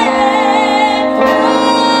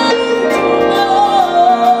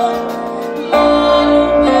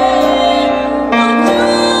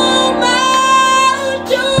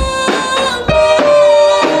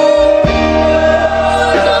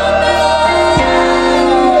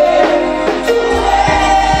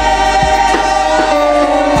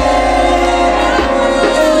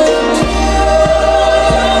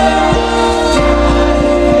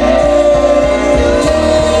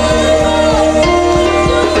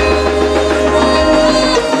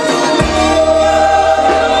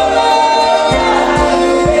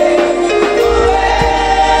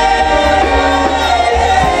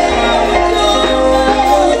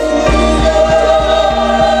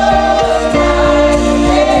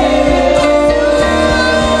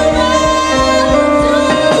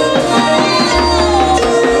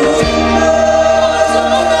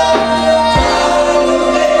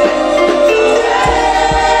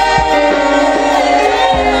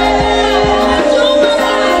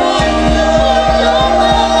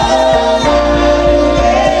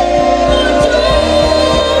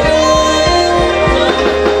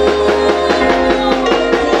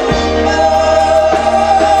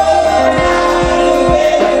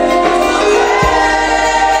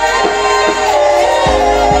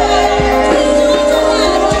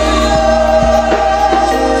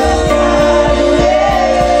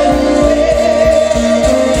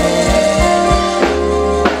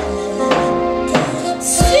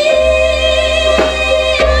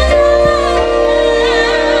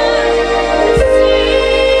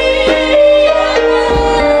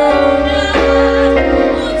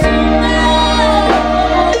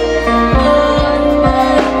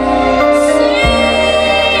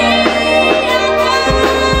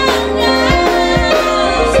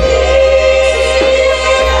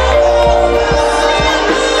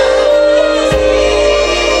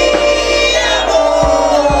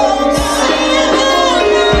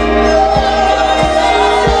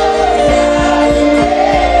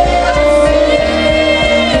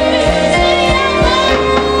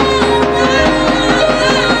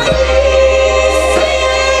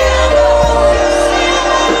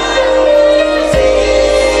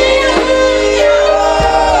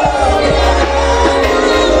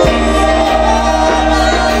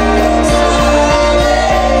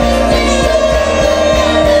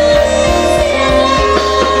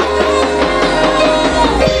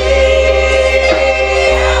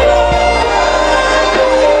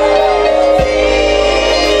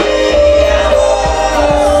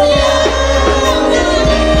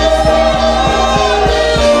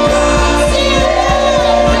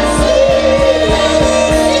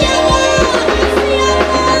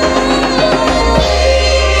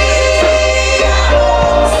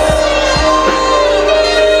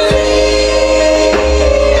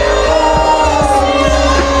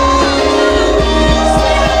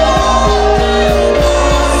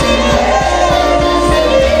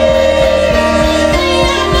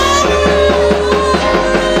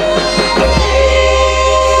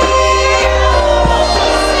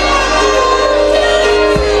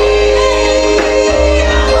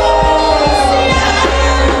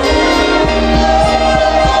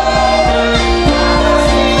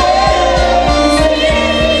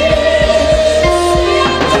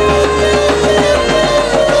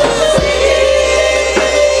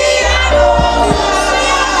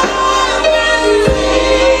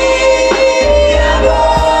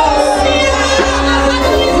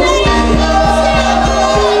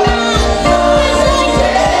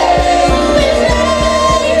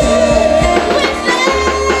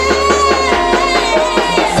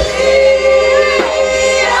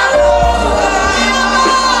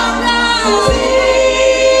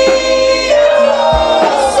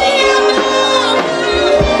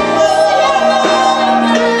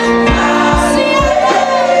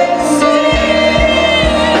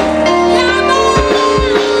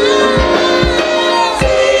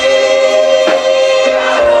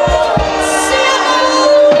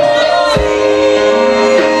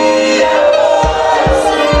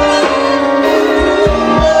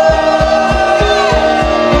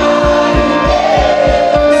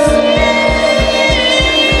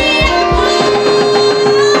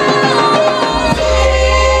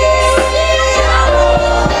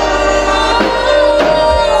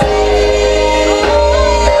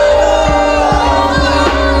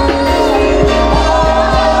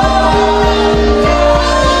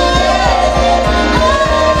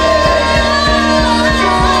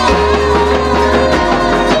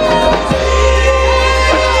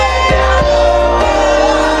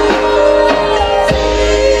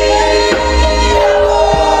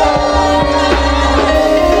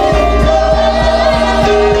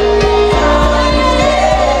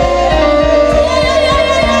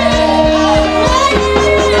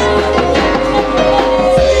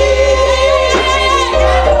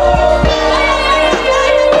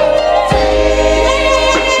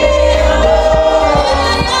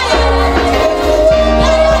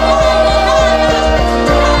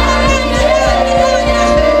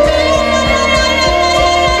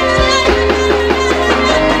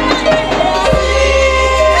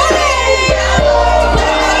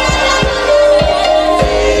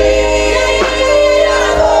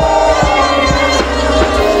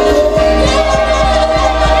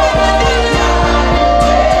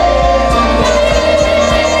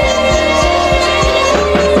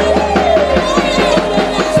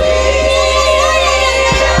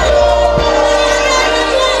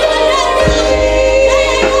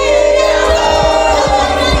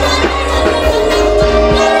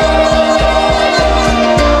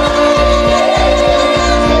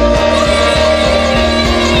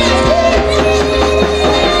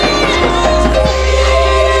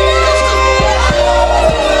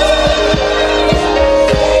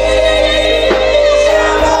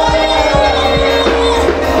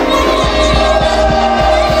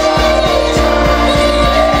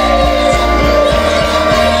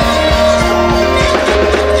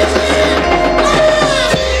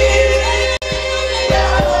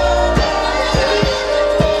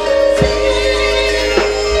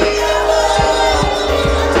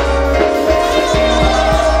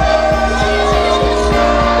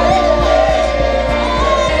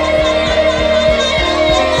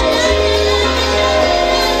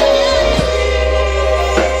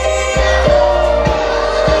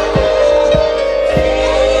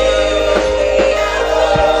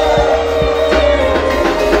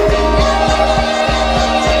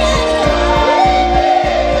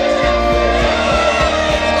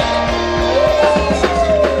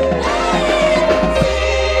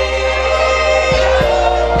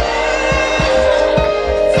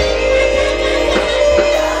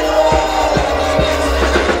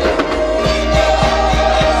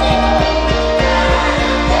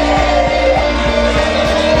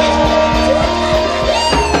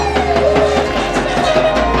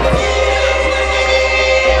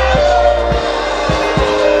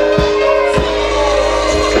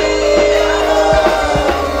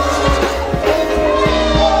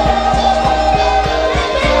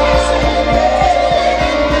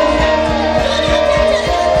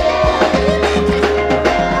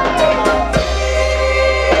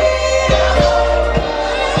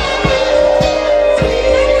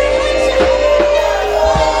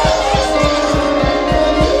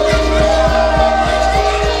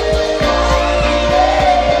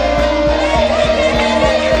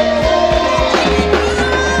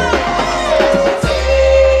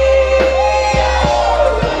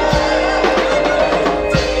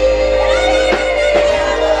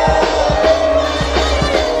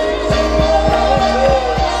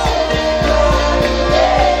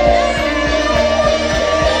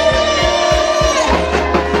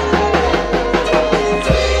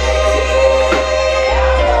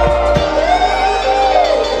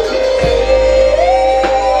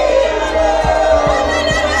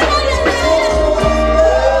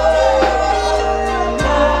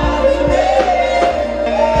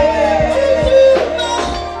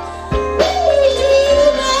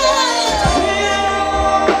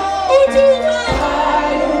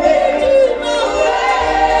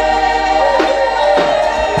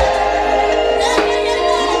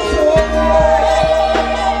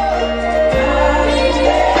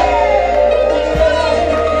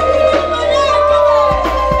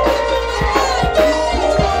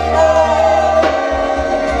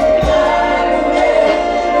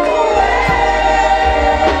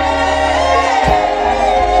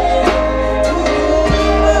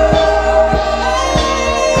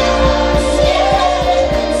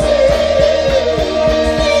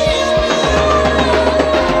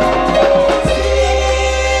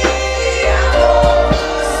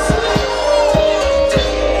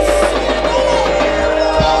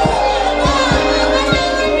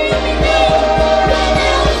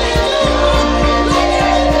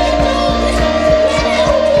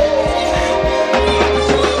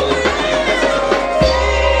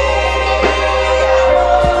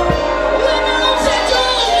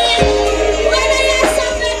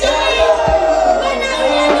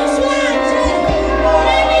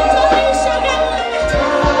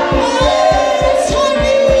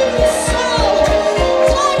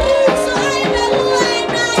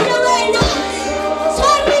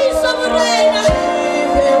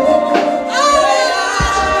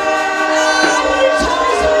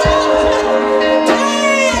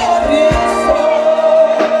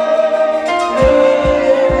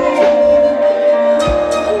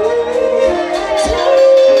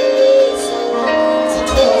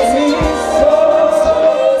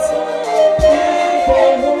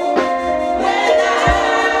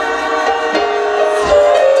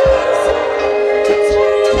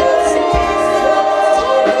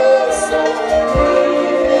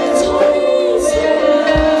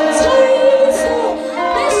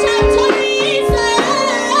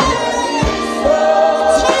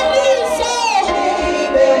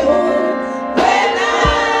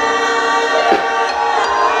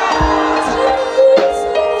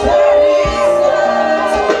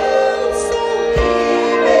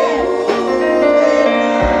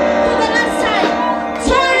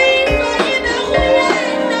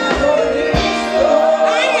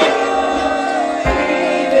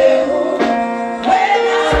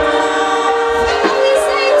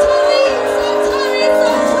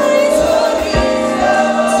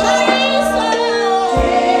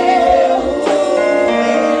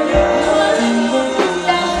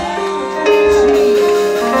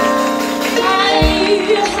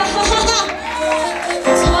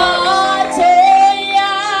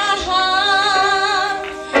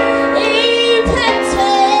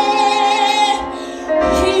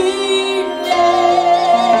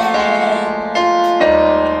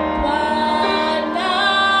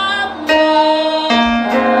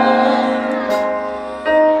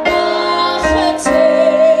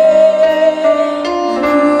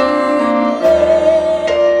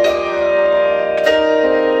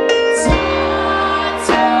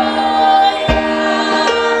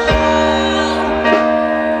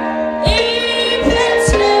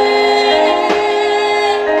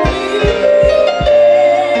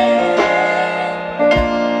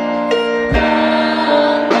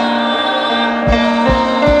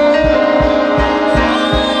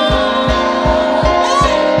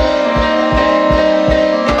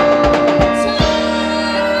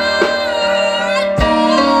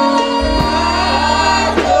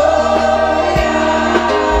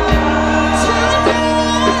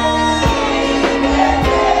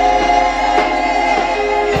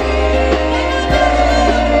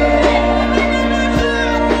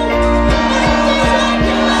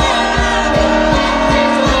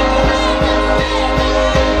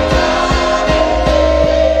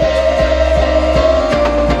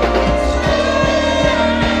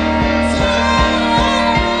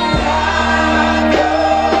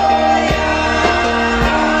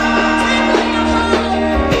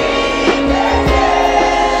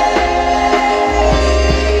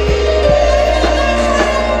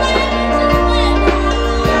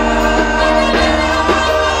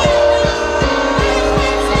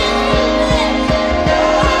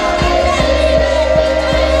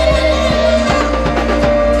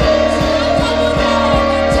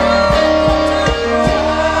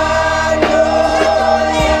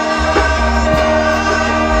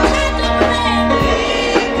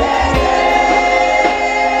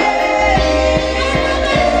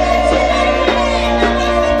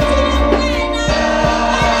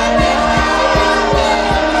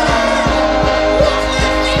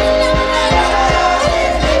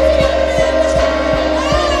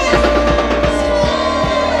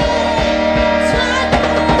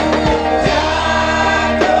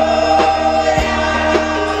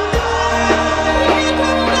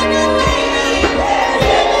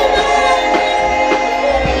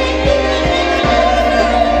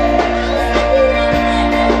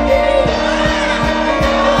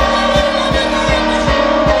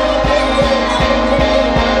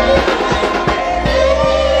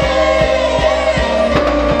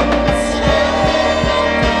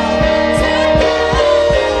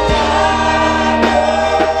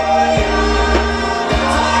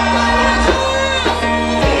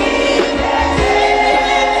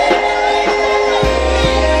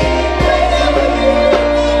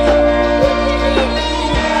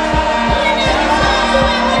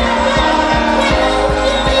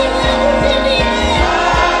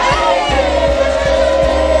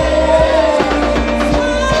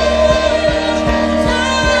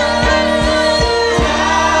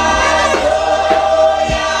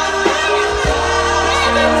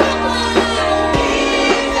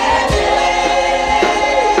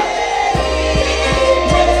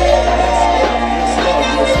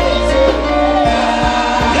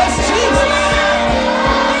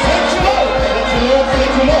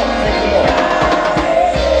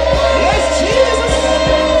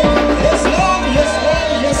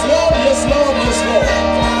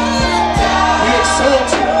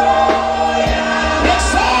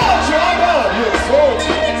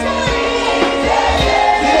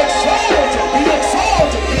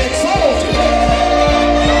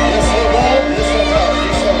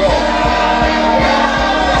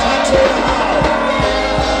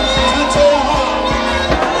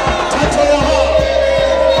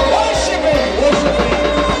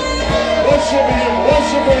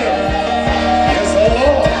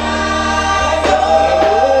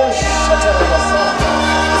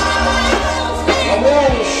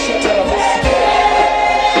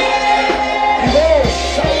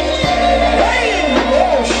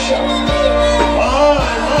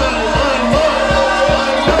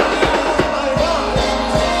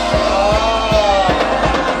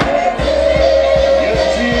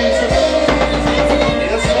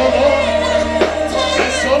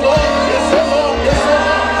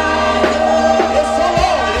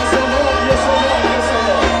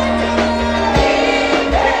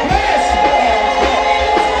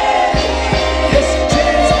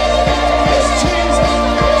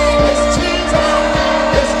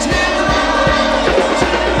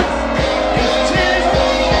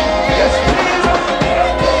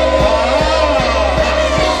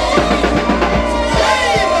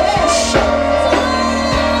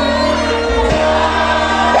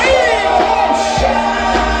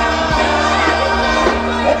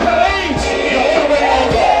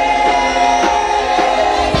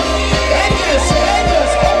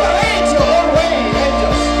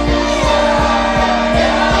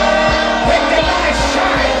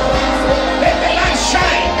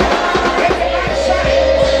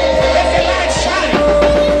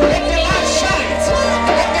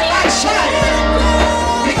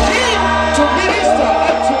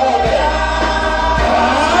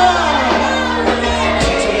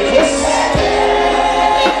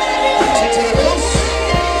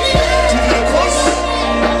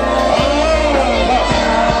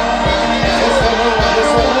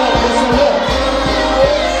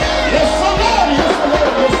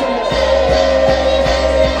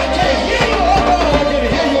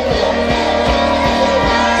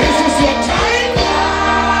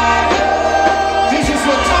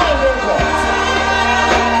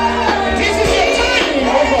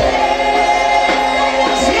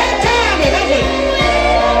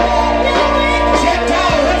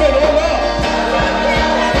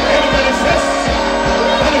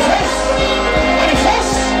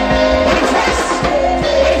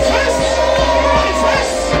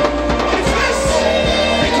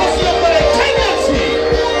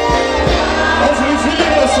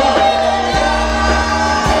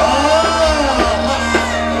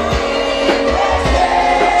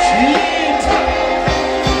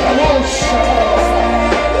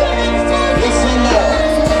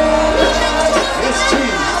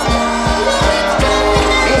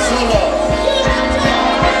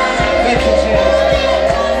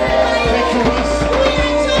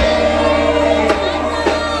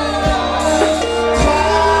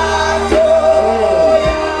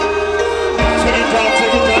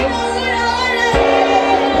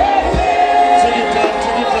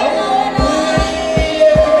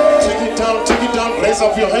 raise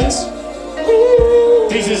up your hands.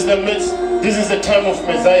 This is the time of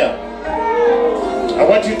Messiah. I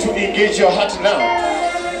want you to engage your heart now.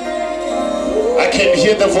 I can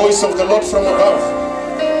hear the voice of the Lord from above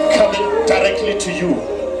coming directly to you.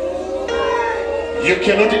 You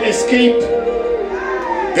cannot escape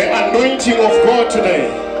the anointing of God today.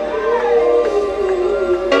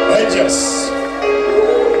 Angels,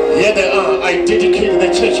 here they are. I dedicate the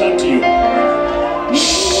church unto you.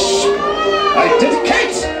 I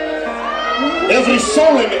dedicate every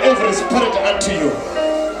soul and every spirit unto you.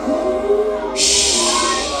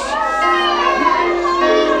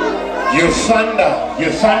 You thunder,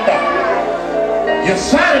 you thunder, you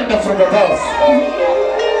thunder from above.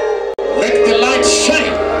 Let the light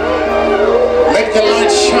shine. Let the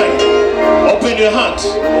light shine. Open your heart.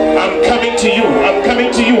 I'm coming to you. I'm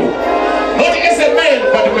coming to you. Not as a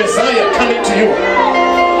man, but Messiah coming to you.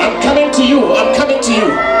 I'm coming to you. I'm coming to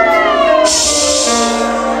you.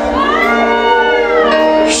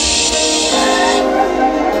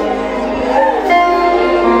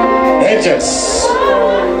 Angels,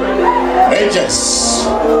 angels,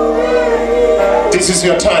 this is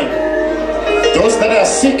your time. Those that are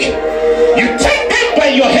sick, you take them by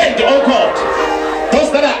your hand, oh God.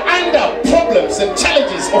 Those that are under problems and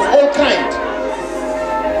challenges of all kinds,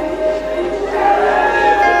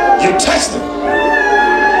 you touch them.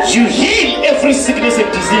 You heal every sickness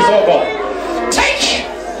and disease, oh God. Take.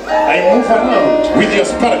 I move around with your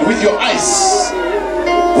spirit, with your eyes,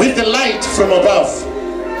 with the light from above.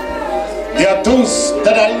 There are those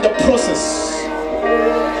that are in the process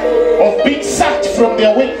of being sacked from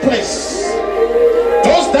their workplace.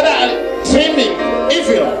 Those that are dreaming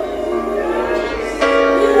evil,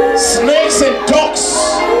 snakes and dogs.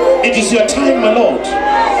 It is your time, my Lord,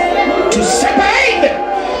 to separate them.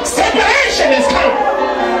 Separation has come.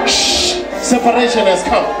 Shh. Separation has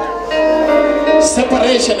come.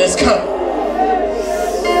 Separation has come.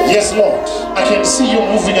 Yes, Lord, I can see you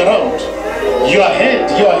moving around. Your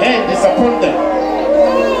hand is upon them.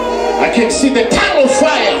 I can see the tongue of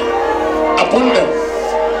fire upon them.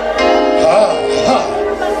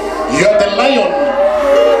 You are the lion.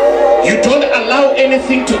 You don't allow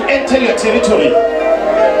anything to enter your territory.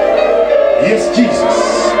 Yes, Jesus.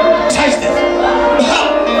 Touch them.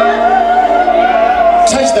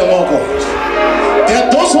 Touch them, oh God. There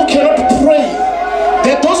are those who cannot pray.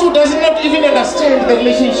 There are those who does not even understand the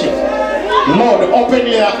relationship. Lord, open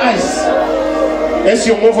your eyes. As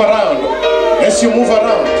you move around, as you move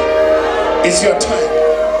around, it's your time.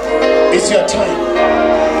 It's your time.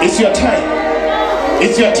 It's your time.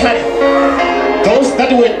 It's your time. Those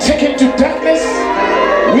that were taken to darkness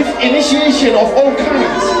with initiation of all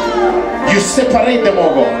kinds, you separate them,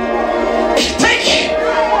 oh God. Take.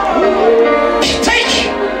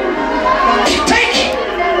 Take. Take.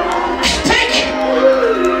 Take.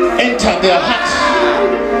 Enter their hearts.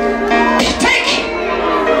 Take.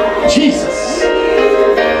 Jesus.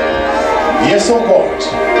 Yes, oh God.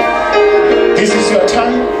 This is your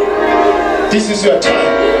time. This is your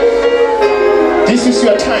time. This is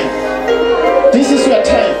your time. This is your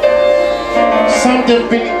time. Some have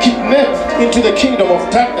been kidnapped into the kingdom of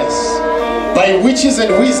darkness by witches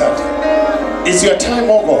and wizards. It's your time,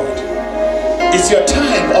 oh God. It's your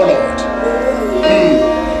time, oh Lord.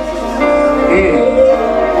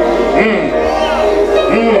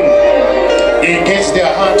 Engage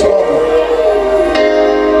their heart, oh God.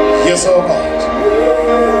 Yes, oh God.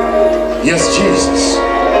 Yes, Jesus.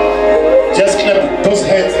 Just clap those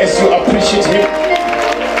hands as you appreciate Him.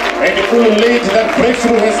 And the full late that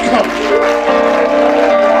breakthrough has come.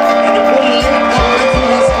 And the full late that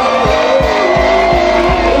breakthrough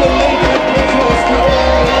has come. Full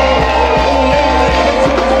late that breakthrough has come.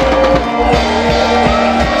 Full late that breakthrough has come.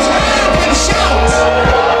 Shout and shout.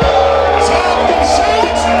 Shout and shout.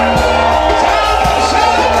 Shout and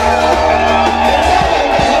shout.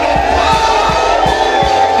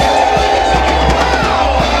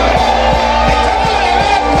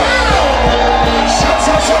 Shout,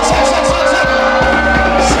 shout, shout, shout, shout, shout,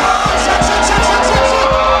 shout.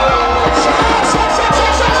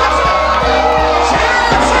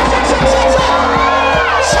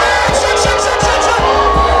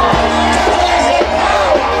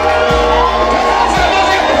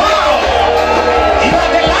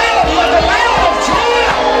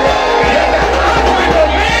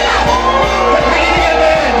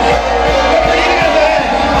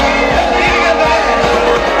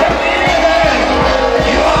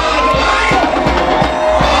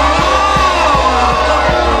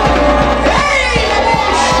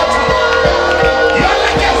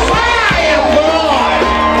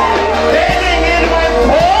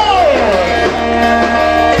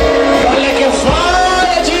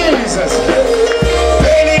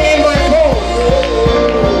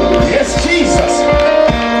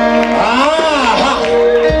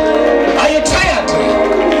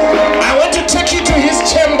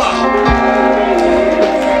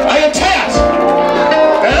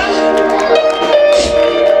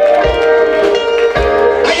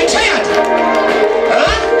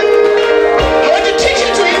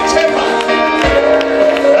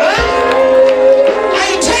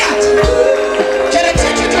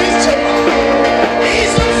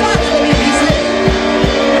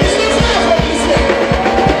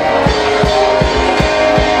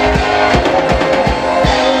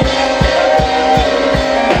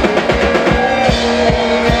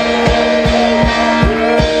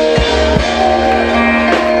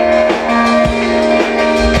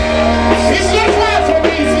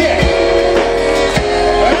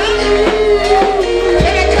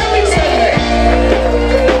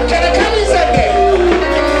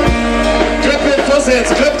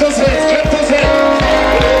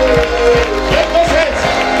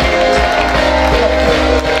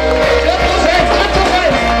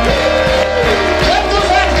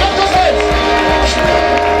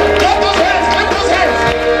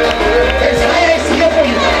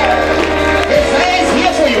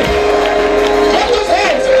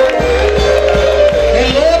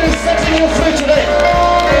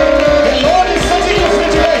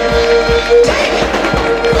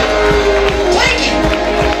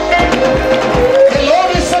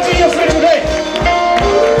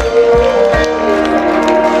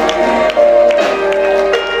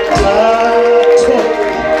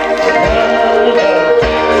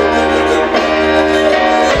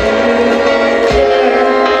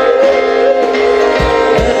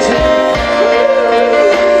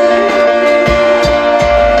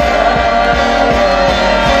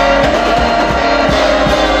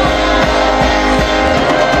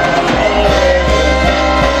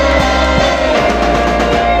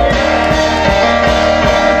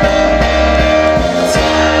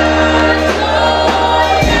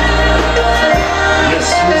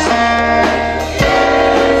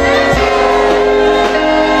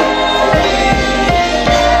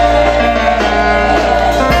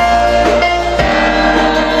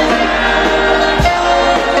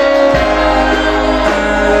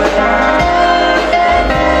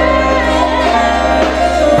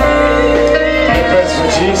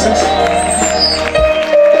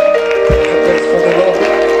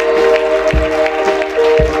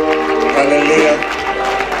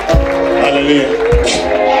 Hallelujah.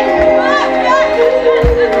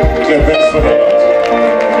 Clap hands for the Lord.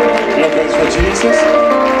 Clap hands for Jesus.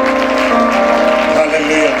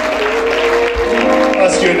 Hallelujah.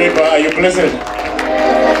 Ask your neighbor, are you blessed?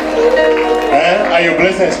 Are you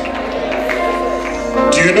blessed?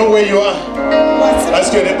 Do you know where you are?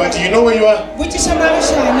 Ask your neighbor, do you know where you are? You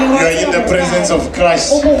are in the presence of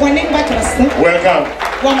Christ. Welcome.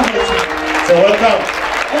 So welcome.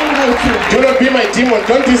 Do not be my demon.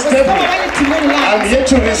 Don't disturb me. I'm here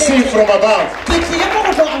to receive from above.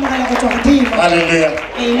 Hallelujah.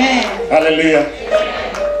 Amen. Hallelujah.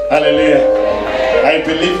 Hallelujah. I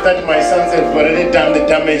believe that my sons have already done the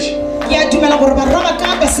damage. Amen.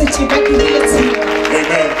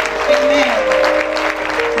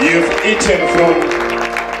 You've eaten from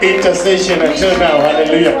intercession until now.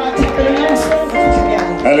 Hallelujah.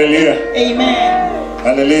 Hallelujah. Amen.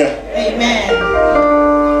 Hallelujah. Amen.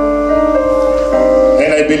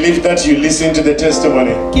 And I believe that you listen to the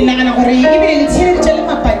testimony.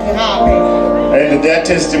 And their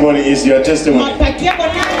testimony is your testimony.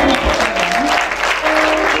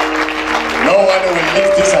 No one will leave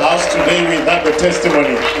this house today without the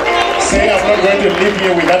testimony. Say, I'm not going to live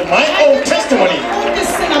here without my own testimony.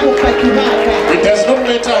 It does not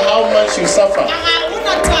matter how much you suffer,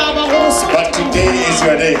 but today is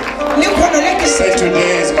your day. Say,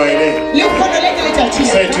 today is my day.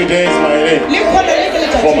 Say, today is my day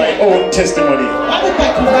for my own testimony.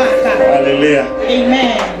 Hallelujah.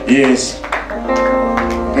 Amen. Yes.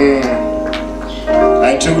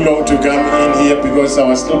 I took long to come in here because I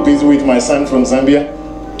was still busy with my son from Zambia.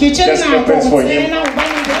 Just prepare for him.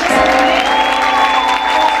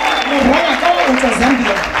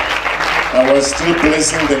 I was still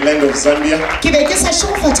blessing the land of Zambia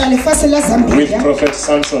with Prophet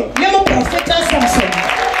Samson.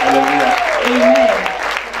 Hallelujah. Amen.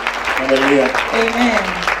 Hallelujah. Amen.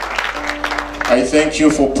 I thank you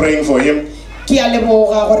for praying for him,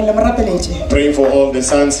 praying for all the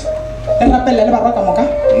sons.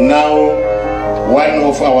 Now, one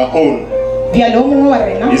of our own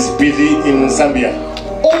is busy in Zambia.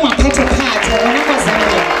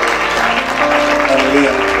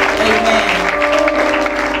 Hallelujah. Amen.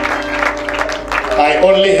 I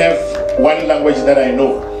only have one language that I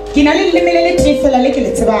know,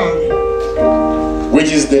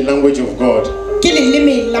 which is the language of God. It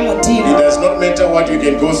does not matter what you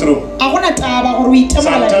can go through.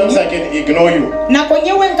 Sometimes I can ignore you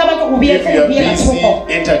if you are busy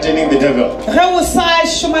entertaining the devil. But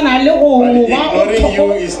ignoring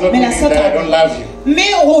you is not meaning that I don't love you. But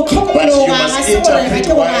you must interpret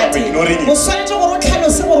why I'm ignoring you. I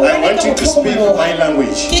want you to speak my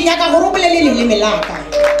language.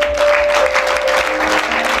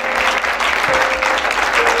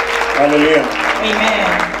 Hallelujah. Amen.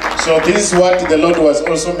 So this is what the Lord was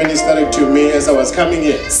also ministering to me as I was coming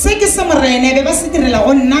here. And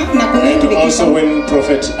also when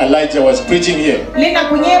Prophet Elijah was preaching here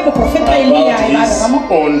about his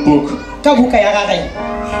own book.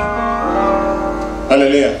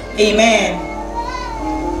 Hallelujah. Amen.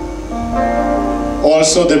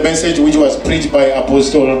 Also the message which was preached by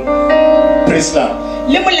Apostle Priscilla.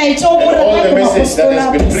 And all the message that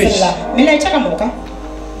has been preached,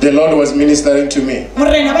 the Lord was ministering to me.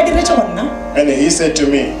 And he said to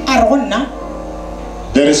me,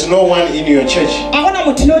 there is no one in your church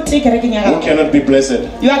who cannot be blessed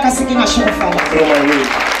through my way.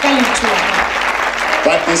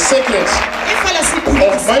 But the secret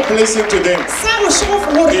of my blessing to them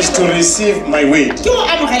is to receive my word.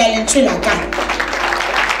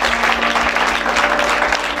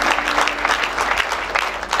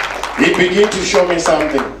 He began to show me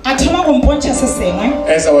something as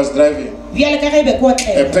I was driving.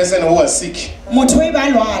 A person who was sick. In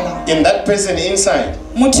that person inside,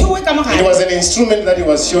 it was an instrument that he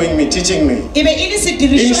was showing me, teaching me.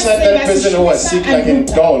 Inside that person who was sick like a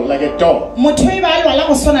doll, there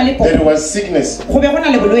was sickness on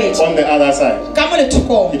the other side.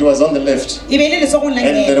 It was on the left. And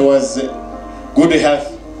there was good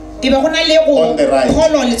health on the right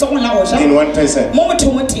in one person.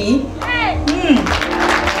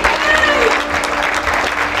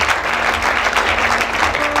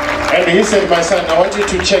 And he said, my son, I want you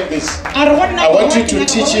to check this. I want you to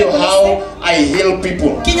teach you how I heal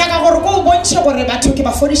people. Following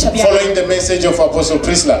the message of Apostle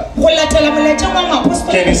Priscilla.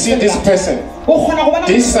 Can you see this person?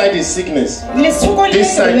 This side is sickness.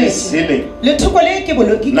 This side is healing.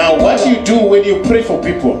 Now what you do when you pray for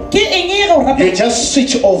people, you just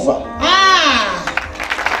switch over.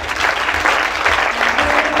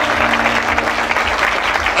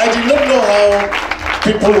 I did not know how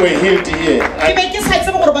people were healed here.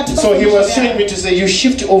 So he was showing me to say, you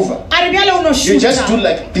shift over. You just do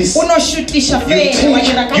like this. You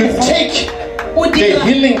take the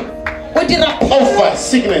healing over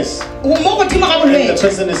sickness. And the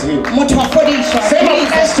person is healed. Same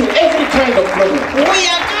applies to every kind of problem.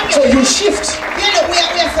 So you shift.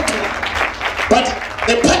 But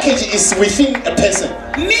the package is within a person.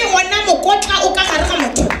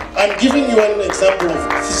 I'm giving you an example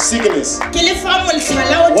of sickness.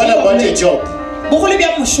 What about a job?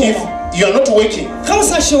 If you are not working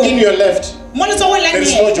in your left, there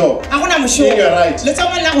is no job. In your right,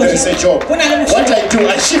 there is a job. What I do,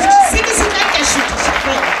 I shift.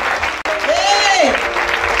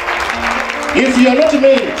 If you are not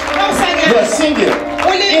married, you are single.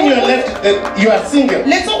 In your left, you are single.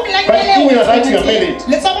 But in your right, you are married.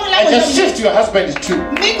 I just shift your husband too.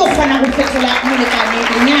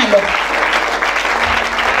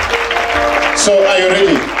 So are you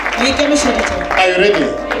ready? Are you ready?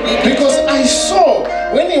 Because I saw,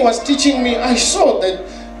 when he was teaching me, I saw that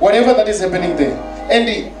whatever that is happening there. And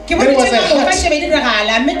there was a heart.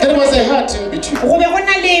 There was a heart in between.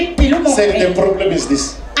 Saying the problem is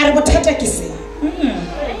this.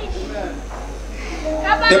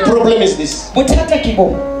 The problem is this.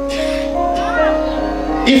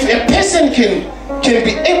 If a person can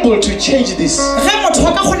be able to change this,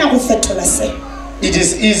 it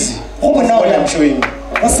is easy. What I'm showing you.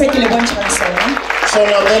 So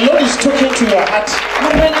now the Lord is talking to your heart.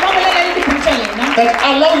 That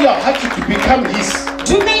allow your heart to become His.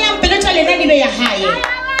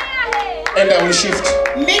 And I will shift.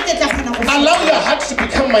 Allow your heart to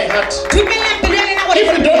become my heart. If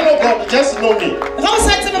you don't know God, just know me.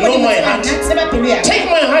 Know my heart. Take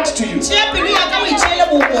my heart to you.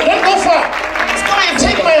 Don't go far.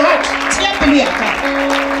 Take my heart.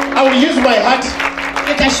 I will use my heart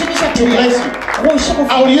to bless you.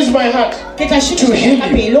 I will use my heart to heal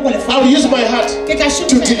you. I will use my heart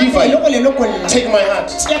to deliver you. Take my heart.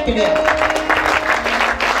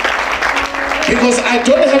 Because I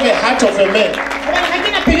don't have a heart of a man,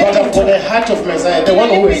 but I've got a heart of Messiah, the one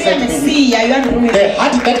who has sent me. The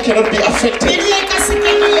heart that cannot be affected.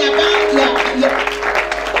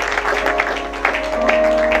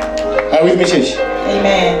 Are we with me, church?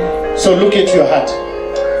 Amen. So look at your heart.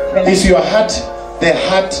 Is your heart the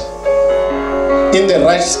heart in the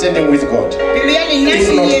right standing with God? If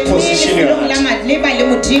not, position your heart.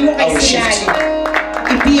 I will shift.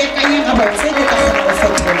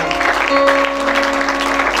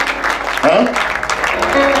 Huh?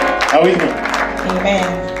 Are we with me? Amen.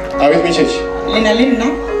 Are we with me, church?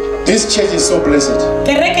 This church is so blessed.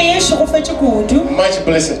 Much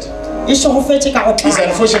blessed. It's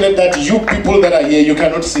unfortunate that you people that are here, you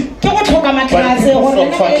cannot see. But people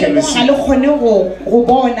from far can see.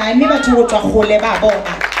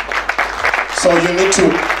 So you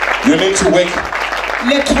need to work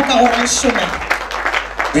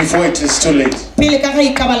before it is too late.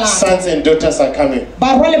 Sons and daughters are coming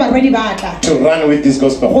to run with this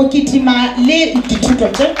gospel.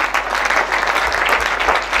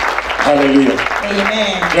 Hallelujah.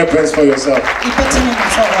 Amen. Clap hands for yourself.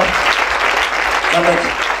 Come back.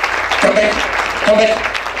 Come back. Come back.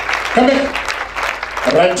 Come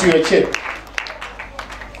back. Run to your chair.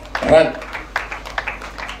 Run.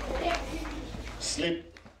 Sleep.